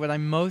would say what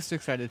I'm most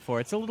excited for,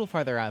 it's a little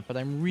farther out, but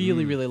I'm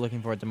really, really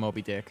looking forward to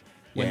Moby Dick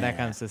when that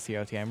Yeah. comes to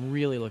COT. I'm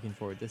really looking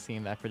forward to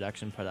seeing that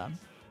production put up.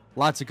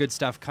 Lots of good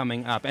stuff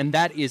coming up. And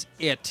that is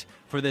it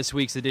for this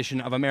week's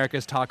edition of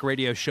America's Talk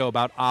Radio show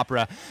about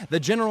opera. The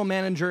general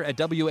manager at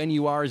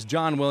WNUR is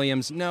John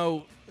Williams.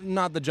 No,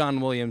 not the John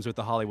Williams with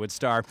the Hollywood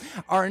star.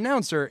 Our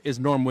announcer is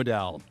Norm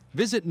Woodell.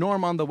 Visit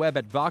Norm on the web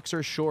at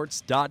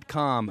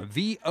voxershorts.com,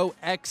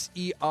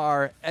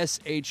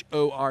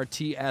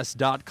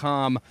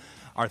 VOXERSHORTS.com.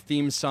 Our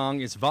theme song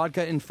is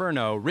Vodka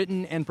Inferno,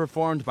 written and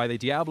performed by the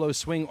Diablo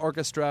Swing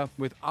Orchestra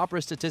with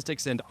opera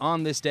statistics and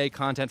on this day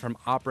content from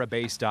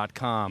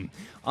operabase.com.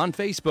 On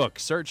Facebook,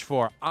 search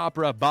for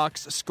Opera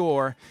Box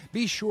Score.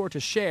 Be sure to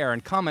share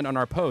and comment on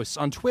our posts.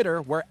 On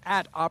Twitter, we're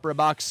at Opera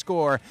Box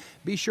Score.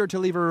 Be sure to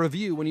leave a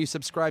review when you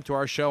subscribe to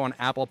our show on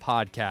Apple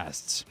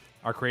Podcasts.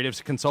 Our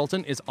creative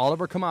consultant is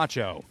Oliver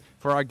Camacho.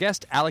 For our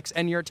guest, Alex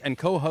Enyart, and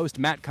co-host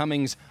Matt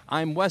Cummings,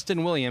 I'm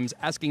Weston Williams,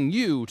 asking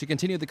you to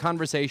continue the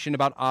conversation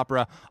about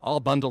opera all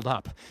bundled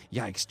up.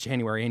 Yikes,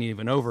 January ain't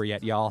even over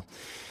yet, y'all.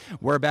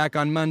 We're back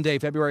on Monday,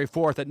 February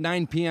 4th at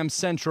 9 p.m.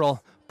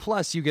 Central.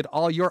 Plus, you get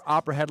all your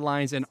opera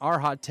headlines and our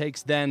hot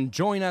takes then.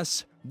 Join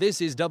us.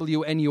 This is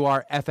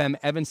WNUR FM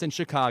Evanston,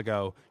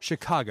 Chicago,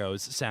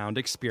 Chicago's sound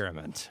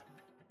experiment.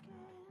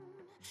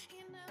 You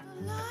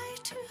never lie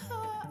to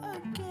her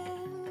again.